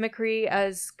about mimicry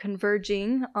as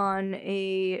converging on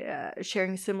a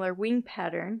sharing a similar wing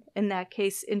pattern. In that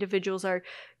case, individuals are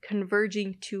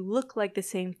converging to look like the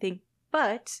same thing.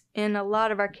 But in a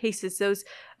lot of our cases, those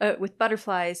with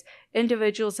butterflies,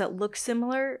 individuals that look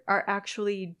similar are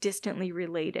actually distantly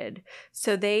related.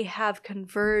 So they have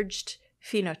converged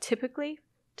phenotypically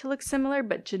to look similar,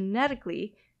 but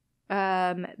genetically,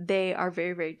 they are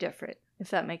very, very different, if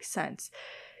that makes sense.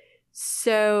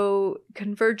 So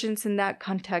convergence in that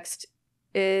context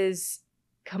is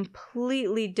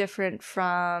completely different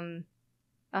from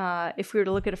if we were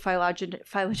to look at a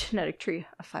phylogenetic tree,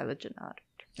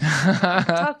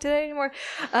 talk today anymore.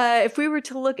 If we were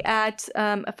to look at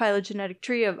a phylogenetic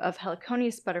tree of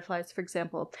heliconius butterflies, for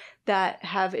example, that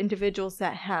have individuals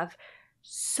that have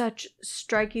such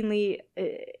strikingly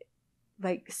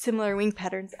similar wing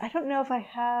patterns. I don't know if I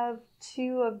have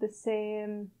two of the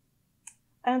same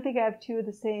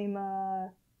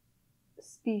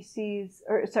species,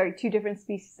 or sorry, two different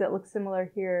species that look similar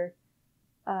here.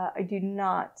 I do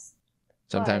not.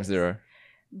 Sometimes there are.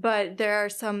 But there are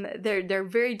some, they're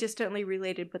very distantly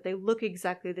related, but they look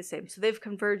exactly the same. So they've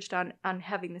converged on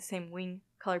having the same wing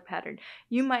color pattern.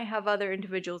 You might have other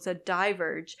individuals that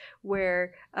diverge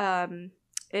where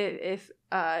if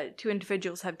two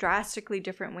individuals have drastically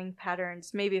different wing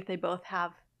patterns, maybe if they both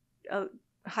have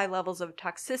high levels of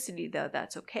toxicity, though,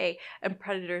 that's okay. And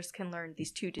predators can learn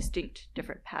these two distinct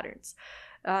different patterns.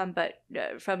 But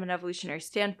from an evolutionary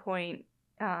standpoint,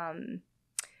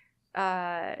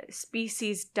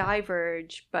 species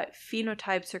diverge, but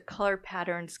phenotypes or color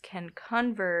patterns can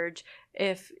converge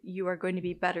if you are going to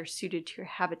be better suited to your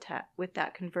habitat with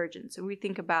that convergence. So we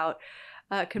think about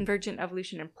convergent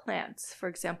evolution in plants, for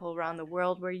example, around the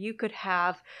world, where you could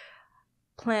have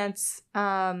plants.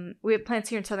 We have plants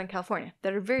here in Southern California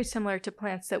that are very similar to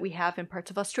plants that we have in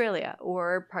parts of Australia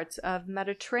or parts of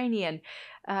Mediterranean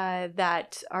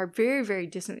that are very, very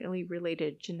distantly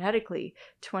related genetically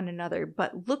to one another,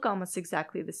 but look almost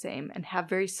exactly the same and have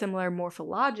very similar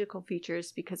morphological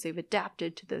features because they've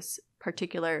adapted to this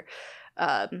particular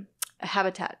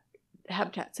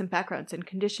habitats and backgrounds and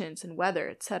conditions and weather,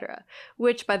 etc.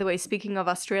 Which, by the way, speaking of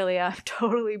Australia, I'm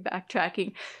totally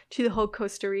backtracking to the whole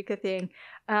Costa Rica thing.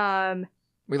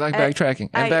 We like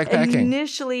backtracking and backpacking. I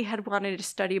initially had wanted to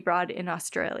study abroad in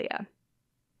Australia,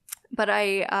 but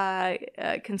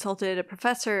I consulted a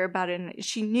professor about it, and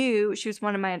she was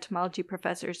one of my entomology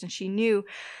professors, and she knew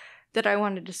that I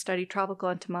wanted to study tropical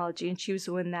entomology, and she was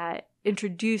the one that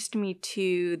introduced me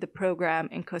to the program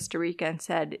in Costa Rica and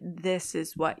said, this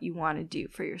is what you want to do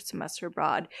for your semester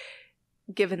abroad,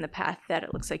 given the path that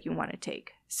it looks like you want to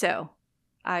take. So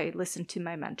I listened to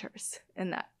my mentors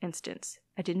in that instance.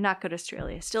 I did not go to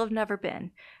Australia. Still have never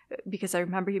been, because I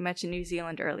remember you mentioned New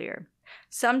Zealand earlier.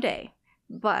 Someday,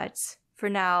 but for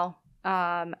now,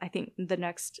 I think the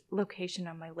next location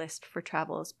on my list for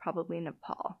travel is probably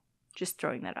Nepal. Just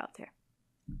throwing that out there.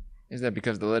 Is that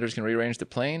because the letters can rearrange the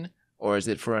plane, or is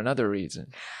it for another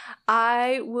reason?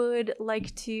 I would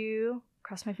like to,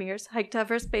 cross my fingers, hike to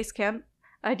Everest Base Camp.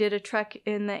 I did a trek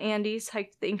in the Andes,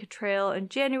 hiked the Inca Trail in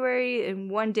January. In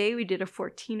one day, we did a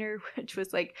 14er, which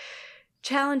was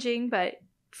challenging, but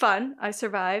fun. I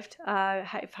survived.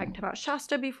 I've hiked Mount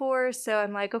Shasta before, so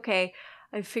I'm like, okay,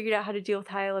 I've figured out how to deal with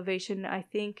high elevation. I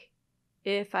think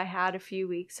if I had a few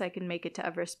weeks, I can make it to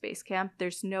Everest Base Camp.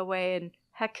 There's no way, and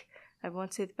heck, I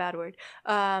won't say the bad word,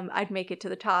 I'd make it to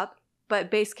the top. But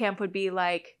base camp would be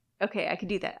okay, I could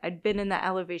do that. I'd been in that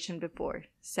elevation before.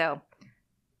 So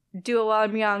do it while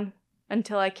I'm young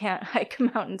until I can't hike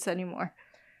mountains anymore.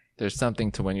 There's something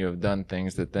to when you have done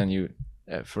things that then you,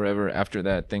 forever after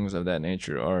that, things of that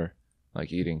nature are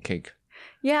like eating cake.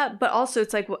 Yeah, but also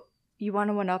it's you want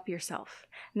to one-up yourself.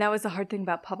 And that was the hard thing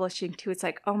about publishing too. It's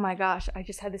oh my gosh, I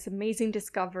just had this amazing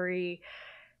discovery.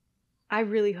 I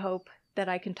really hope that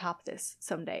I can top this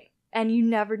someday. And you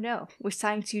never know. With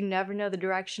science, you never know the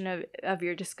direction of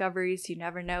your discoveries. You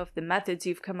never know if the methods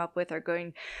you've come up with are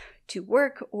going to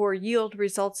work or yield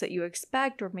results that you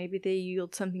expect, or maybe they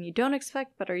yield something you don't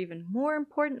expect but are even more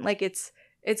important.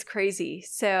 It's crazy.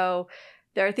 So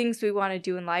there are things we want to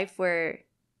do in life where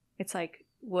it's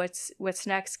what's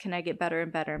next? Can I get better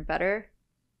and better and better?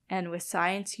 And with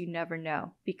science, you never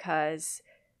know, because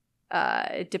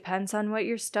it depends on what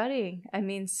you're studying. I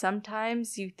mean,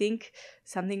 sometimes you think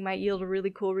something might yield a really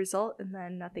cool result and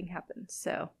then nothing happens.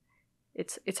 So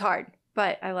it's hard,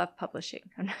 but I love publishing.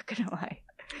 I'm not going to lie.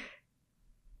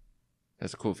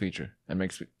 That's a cool feature. That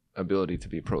makes ability to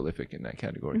be prolific in that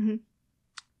category. Mm-hmm.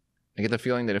 I get the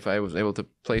feeling that if I was able to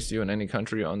place you in any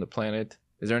country on the planet,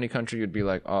 is there any country you'd be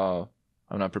like, oh,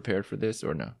 I'm not prepared for this,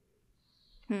 or no?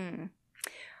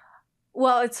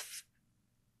 Well,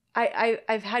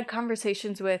 I've had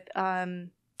conversations with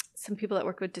some people that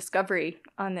work with Discovery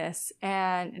on this,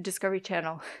 and Discovery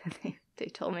Channel. They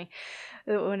told me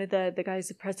that one of the guys,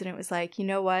 the president, was like, you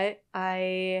know what?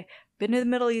 I've been to the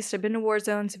Middle East, I've been to war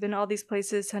zones, I've been to all these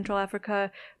places, Central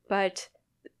Africa, but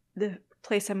the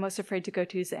place I'm most afraid to go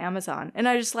to is the Amazon. And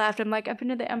I just laughed. I'm like, I've been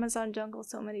to the Amazon jungle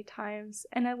so many times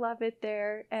and I love it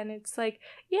there. And it's like,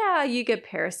 yeah, you get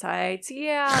parasites.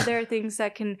 Yeah, there are things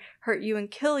that can hurt you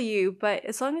and kill you. But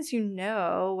as long as you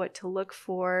know what to look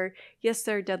for, yes,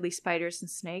 there are deadly spiders and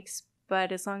snakes,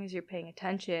 but as long as you're paying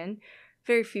attention,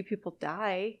 very few people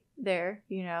die there,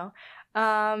 you know.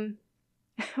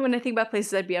 When I think about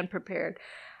places I'd be unprepared,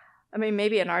 I mean,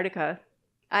 maybe Antarctica.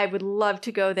 I would love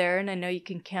to go there, and I know you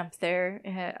can camp there,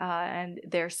 and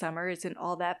their summer isn't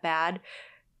all that bad.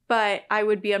 But I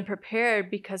would be unprepared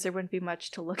because there wouldn't be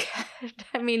much to look at.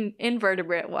 I mean,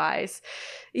 invertebrate-wise,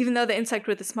 even though the insect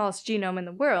with the smallest genome in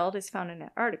the world is found in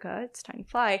Antarctica, it's a tiny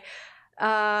fly,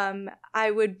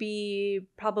 I would be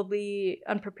probably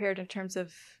unprepared in terms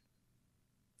of,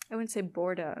 I wouldn't say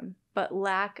boredom, but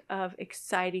lack of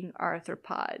exciting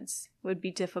arthropods would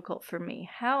be difficult for me.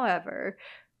 However,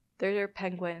 there are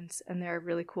penguins, and there are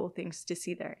really cool things to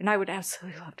see there. And I would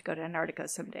absolutely love to go to Antarctica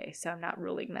someday, so I'm not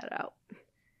ruling that out.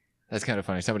 That's kind of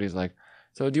funny. Somebody's like,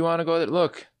 so do you want to go there?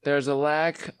 Look, there's a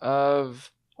lack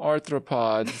of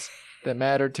arthropods that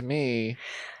matter to me.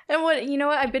 And you know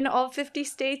what? I've been to all 50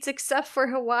 states except for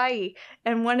Hawaii.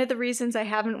 And one of the reasons I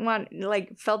haven't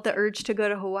felt the urge to go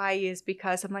to Hawaii is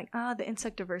because I'm like, the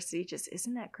insect diversity just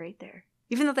isn't that great there.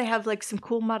 Even though they have like some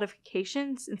cool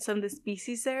modifications in some of the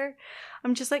species there,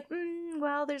 I'm just like,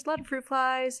 well, there's a lot of fruit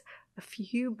flies, a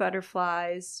few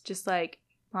butterflies, just like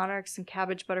monarchs and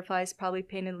cabbage butterflies, probably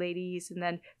painted ladies, and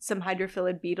then some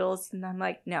hydrophilid beetles. And I'm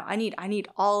like, no, I need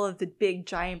all of the big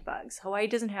giant bugs. Hawaii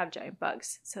doesn't have giant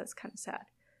bugs, so it's kind of sad.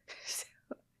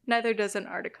 Neither does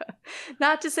Antarctica.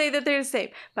 Not to say that they're the same,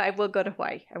 but I will go to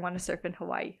Hawaii. I want to surf in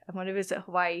Hawaii. I want to visit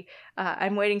Hawaii.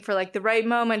 I'm waiting for like the right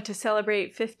moment to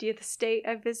celebrate 50th state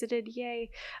I visited.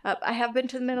 Yay. I have been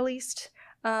to the Middle East.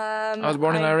 I was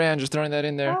born in Iran, just throwing that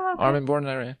in there. Oh, okay. Armin born in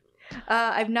Iran.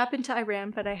 I've not been to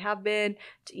Iran, but I have been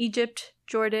to Egypt,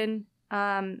 Jordan,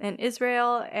 and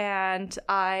Israel, and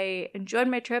I enjoyed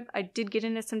my trip. I did get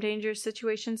into some dangerous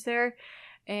situations there,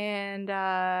 and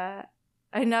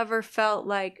I never felt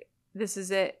like this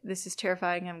is it. This is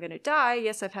terrifying. I'm going to die.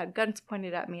 Yes, I've had guns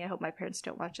pointed at me. I hope my parents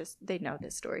don't watch this. They know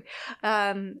this story.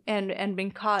 And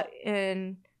been caught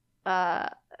in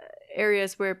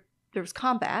areas where there was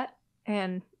combat,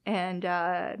 and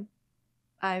I'm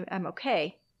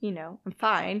okay. You know, I'm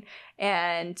fine,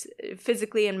 and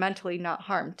physically and mentally not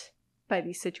harmed by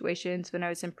these situations. When I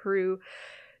was in Peru,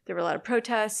 there were a lot of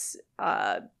protests,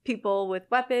 people with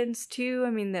weapons too.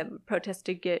 I mean, the protests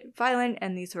did get violent,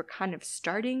 and these were kind of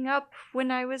starting up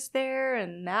when I was there,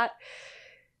 and that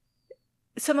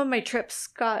some of my trips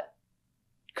got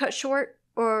cut short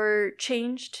or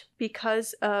changed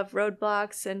because of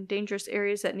roadblocks and dangerous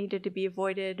areas that needed to be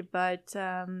avoided. But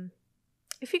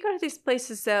if you go to these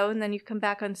places though, and then you come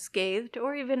back unscathed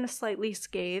or even slightly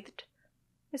scathed,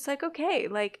 it's like, okay,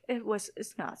 like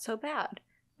it's not so bad.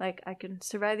 Like, I can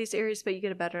survive these areas, but you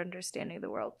get a better understanding of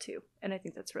the world, too. And I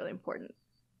think that's really important.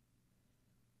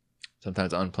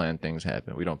 Sometimes unplanned things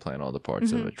happen. We don't plan all the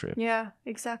parts of a trip. Yeah,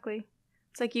 exactly.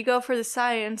 It's like you go for the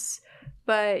science,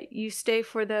 but you stay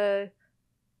for the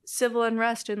civil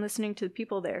unrest and listening to the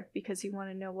people there because you want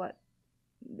to know what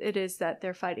it is that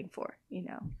they're fighting for, you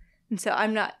know. And so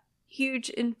I'm not huge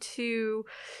into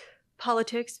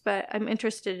politics, but I'm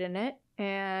interested in it.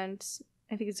 And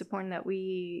I think it's important that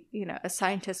we, you know, as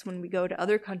scientists, when we go to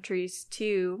other countries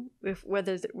too,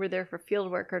 whether we're there for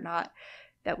field work or not,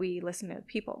 that we listen to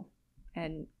people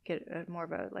and get more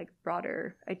of a like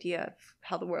broader idea of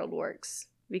how the world works,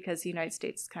 because the United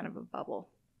States is kind of a bubble.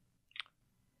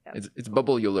 Yeah. It's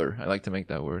bubble-ular. I like to make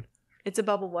that word. It's a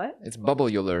bubble what? It's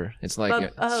bubble-ular. It's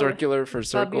like circular for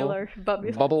circle. Bubble-ular.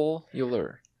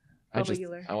 Bubble-ular.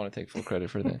 Bubble-ular. I want to take full credit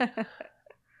for that.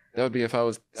 That would be if I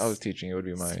was teaching. It would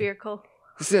be my spherical.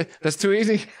 That's too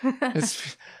easy.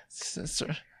 It's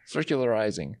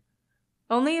circularizing.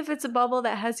 Only if it's a bubble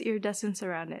that has iridescence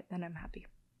around it, then I'm happy.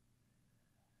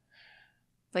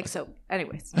 Like so.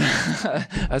 Anyways.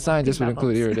 A scientist would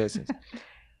include iridescence.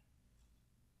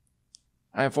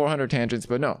 I have 400 tangents,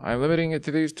 but no, I'm limiting it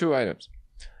to these two items.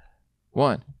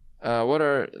 One, what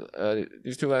are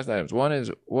these two last items? One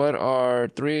is, what are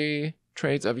 3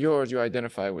 traits of yours you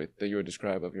identify with that you would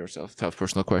describe of yourself? Tough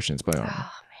personal questions by Armin. Oh, man.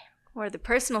 Or the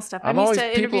personal stuff. I'm used always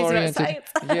to interviews about people-oriented. science.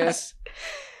 Yes.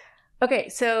 Okay,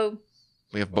 so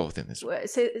We have both in this.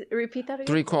 Repeat that again.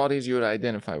 3 qualities you would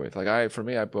identify with. Like for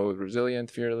me, I put resilient,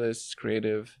 fearless,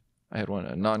 creative. I had one,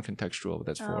 a non-contextual, but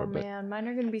that's 4. Oh man, mine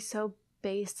are gonna be so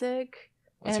basic.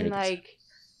 And this.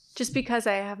 Just because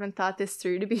I haven't thought this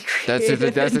through to be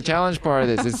creative. That's the challenge part of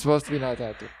this. It's supposed to be not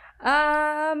that through.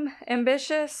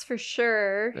 Ambitious for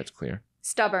sure. That's clear.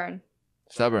 Stubborn.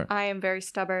 I am very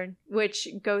stubborn, which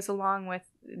goes along with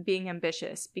being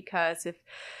ambitious, because if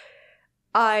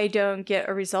I don't get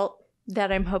a result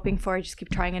that I'm hoping for, I just keep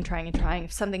trying and trying and trying.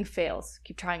 If something fails,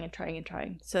 keep trying and trying and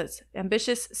trying. So it's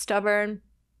ambitious, stubborn.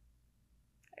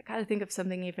 I gotta think of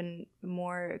something even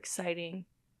more exciting.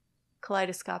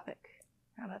 Kaleidoscopic.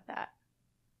 How about that?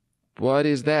 What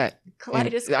is that?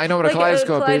 Kaleidoscope. I know what a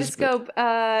kaleidoscope is.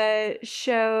 Kaleidoscope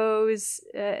shows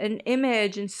an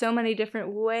image in so many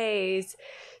different ways.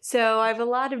 So I have a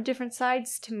lot of different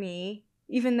sides to me,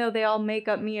 even though they all make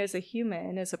up me as a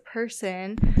human, as a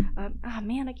person.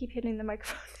 Man, I keep hitting the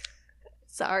microphone.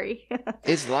 Sorry.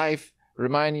 It's life.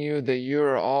 Remind you that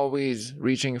you're always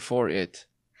reaching for it.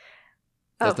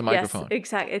 That's the microphone. Yes,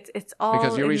 exactly. It's all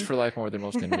because you reach for life more than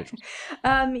most individuals.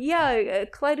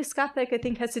 Kaleidoscopic, I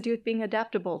think, has to do with being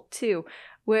adaptable too,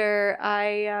 where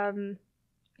I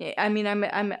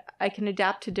can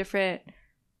adapt to different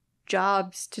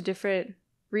jobs, to different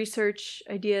research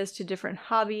ideas, to different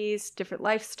hobbies, different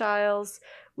lifestyles,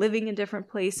 living in different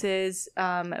places.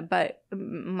 But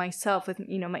myself, with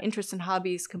my interests and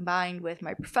hobbies combined with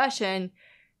my profession,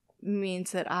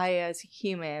 means that I, as a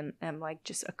human, am like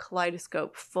just a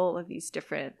kaleidoscope full of these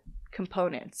different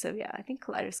components. So yeah, I think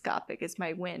kaleidoscopic is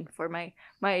my win for my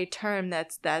term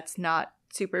that's not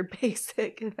super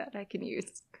basic that I can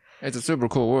use. It's a super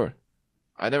cool word.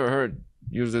 I never heard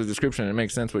used as a description. It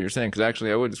makes sense what you're saying, because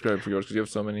actually I would describe it for yours because you have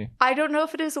so many. I don't know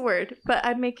if it is a word, but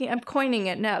I'm coining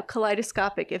it now.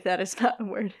 Kaleidoscopic, if that is not a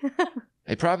word.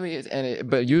 It probably is,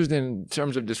 but used in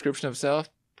terms of description of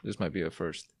self, this might be a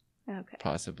first. Okay.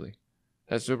 Possibly.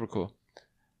 That's super cool.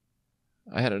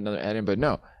 I had another add-in, but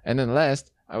no. And then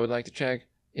last, I would like to check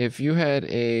if you had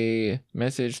a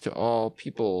message to all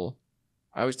people.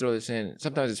 I always throw this in.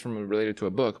 Sometimes it's related to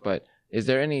a book, but is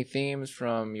there any themes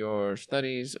from your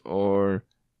studies or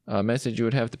a message you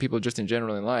would have to people just in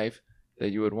general in life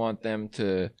that you would want them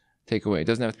to take away? It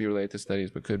doesn't have to be related to studies,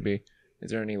 but could be.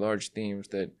 Is there any large themes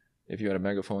that if you had a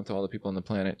megaphone to all the people on the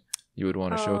planet, you would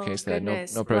want to showcase that?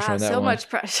 No pressure on that so one. Much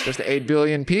pressure. Just 8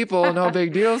 billion people. No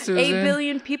big deal, Susan. 8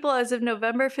 billion people as of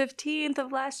November 15th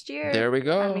of last year. There we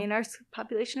go. I mean, our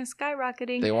population is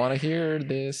skyrocketing. They want to hear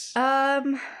this.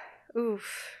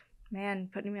 Oof. Man,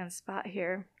 putting me on the spot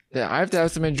here. Yeah, I have to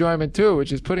have some enjoyment too,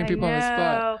 which is putting people on the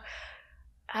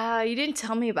spot. You didn't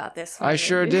tell me about this one. I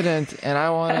sure didn't. And I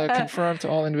want to confirm to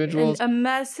all individuals. A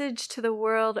message to the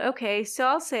world. Okay, so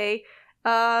I'll say,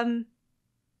 don't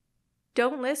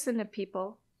listen to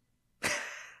people.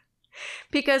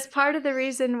 Because part of the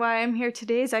reason why I'm here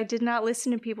today is I did not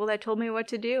listen to people that told me what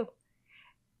to do.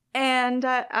 And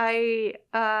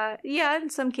in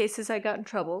some cases I got in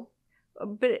trouble.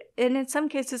 But in some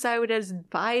cases I would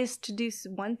advise to do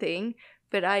one thing,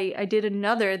 but I did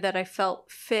another that I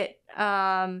felt fit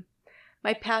my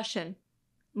passion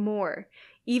more.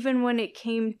 Even when it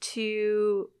came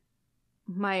to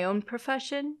my own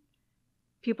profession,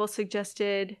 people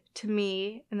suggested to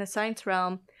me in the science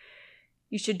realm,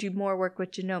 you should do more work with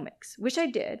genomics, which I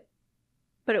did,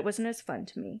 but it wasn't as fun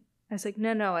to me. I was like,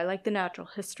 no, I like the natural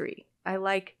history. I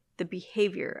like the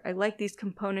behavior. I like these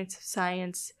components of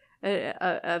science,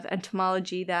 of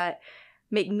entomology that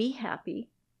make me happy.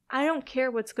 I don't care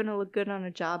what's going to look good on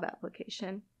a job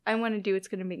application. I want to do what's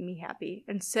going to make me happy.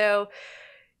 And so,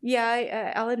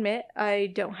 yeah, I'll admit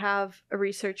I don't have a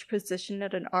research position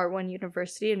at an R1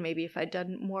 university, and maybe if I'd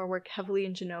done more work heavily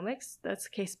in genomics, that's the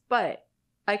case. But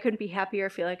I couldn't be happier. I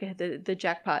feel like I had the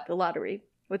jackpot, the lottery.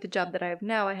 With the job that I have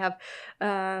now,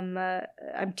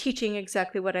 I'm teaching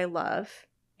exactly what I love,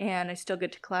 and I still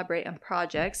get to collaborate on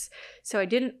projects. So I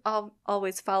didn't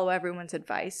always follow everyone's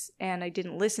advice, and I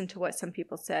didn't listen to what some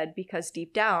people said because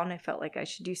deep down I felt like I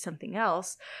should do something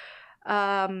else.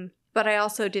 But I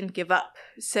also didn't give up.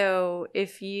 So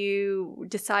if you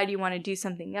decide you want to do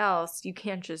something else, you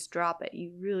can't just drop it.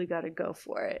 You really got to go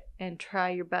for it and try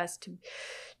your best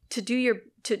to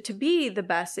be the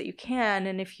best that you can.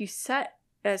 And if you set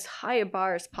as high a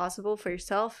bar as possible for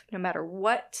yourself, no matter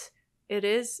what it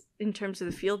is in terms of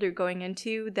the field you're going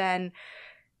into, then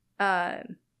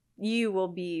you will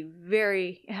be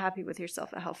very happy with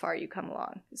yourself at how far you come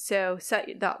along. So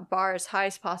set that bar as high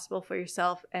as possible for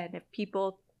yourself. And if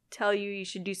people tell you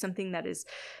should do something that is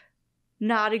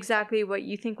not exactly what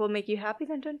you think will make you happy,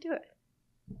 then don't do it.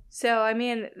 So, I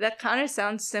mean, that kind of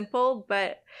sounds simple,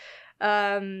 but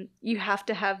You have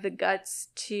to have the guts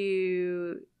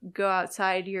to go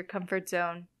outside your comfort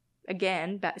zone.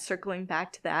 Again, circling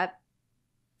back to that.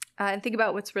 And think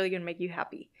about what's really going to make you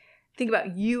happy. Think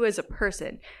about you as a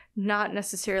person, not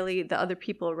necessarily the other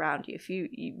people around you,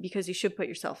 because you should put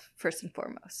yourself first and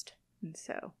foremost. And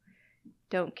so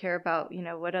don't care about,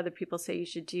 what other people say you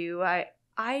should do.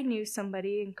 I knew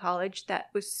somebody in college that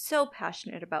was so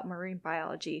passionate about marine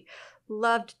biology,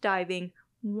 loved diving,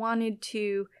 wanted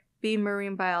to be a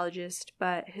marine biologist,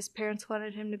 but his parents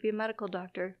wanted him to be a medical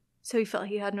doctor. So he felt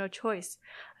he had no choice.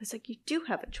 I was like, you do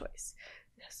have a choice.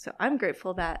 So I'm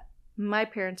grateful that my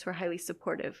parents were highly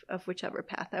supportive of whichever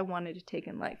path I wanted to take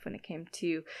in life when it came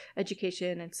to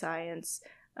education and science.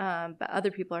 But other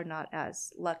people are not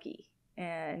as lucky.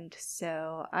 And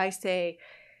so I say,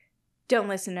 don't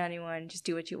listen to anyone. Just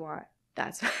do what you want.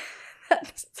 That's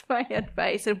my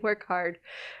advice, and work hard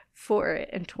for it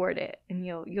and toward it, and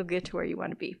you'll get to where you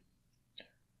want to be.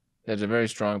 That's a very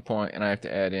strong point, and I have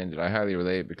to add in that I highly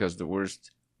relate, because the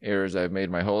worst errors I've made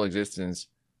my whole existence,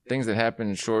 things that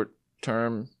happen short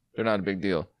term, they're not a big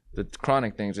deal. The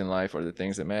chronic things in life are the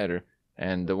things that matter,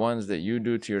 and the ones that you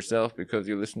do to yourself because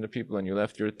you listen to people and you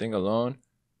left your thing alone,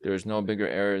 there's no bigger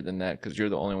error than that, because you're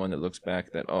the only one that looks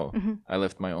back that, I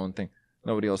left my own thing.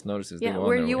 Nobody else notices. Yeah,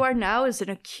 where you are now is an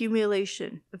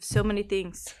accumulation of so many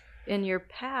things in your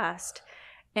past.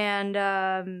 And,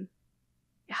 I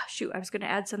was going to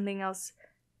add something else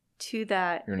to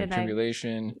that. You're an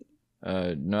accumulation,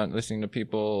 not listening to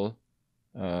people.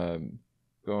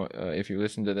 If you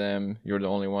listen to them, you're the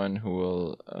only one who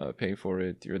will pay for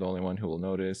it. You're the only one who will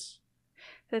notice.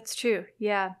 That's true.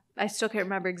 Yeah. I still can't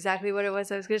remember exactly what it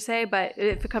was I was going to say, but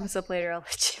if it comes up later, I'll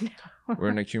let you know. We're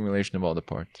an accumulation of all the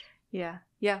parts. Yeah.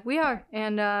 Yeah, we are.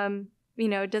 And,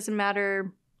 it doesn't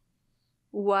matter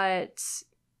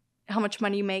how much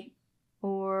money you make,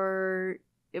 or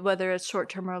whether it's short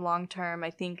term or long term. I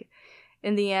think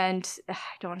in the end, I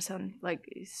don't want to sound like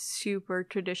super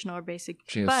traditional or basic.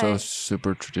 She is so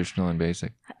super traditional and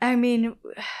basic. I mean,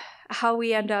 how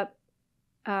we end up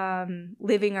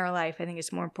living our life, I think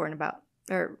is more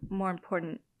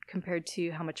important compared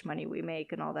to how much money we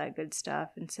make and all that good stuff.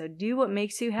 And so do what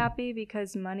makes you happy,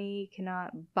 because money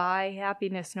cannot buy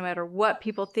happiness no matter what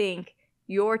people think.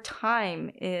 Your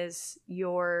time is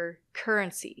your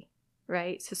currency,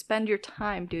 right? So spend your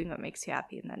time doing what makes you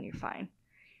happy, and then you're fine.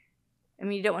 I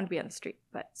mean, you don't want to be on the street,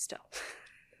 but still.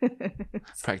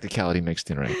 Practicality mixed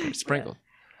in right there. Sprinkled.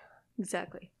 Yeah,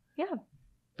 exactly. Yeah.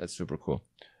 That's super cool.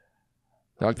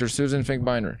 Dr. Susan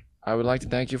Finkbeiner, I would like to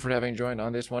thank you for having joined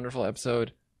on this wonderful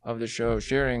episode of the show,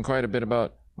 sharing quite a bit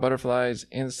about butterflies,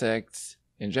 insects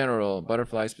in general,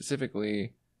 butterflies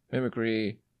specifically,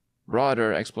 mimicry,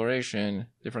 broader exploration,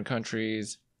 different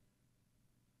countries,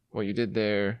 what you did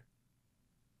there,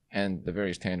 and the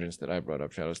various tangents that I brought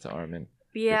up. Shout outs to Armin.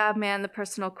 Yeah, man, the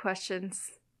personal questions,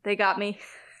 they got me.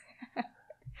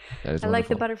 That is I like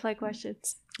the butterfly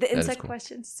questions, the insect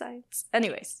questions, science.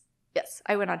 Anyways, yes,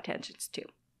 I went on tangents too.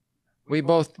 We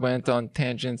both went on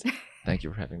tangents. Thank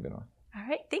you for having been on. All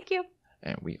right, thank you.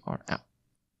 And we are out.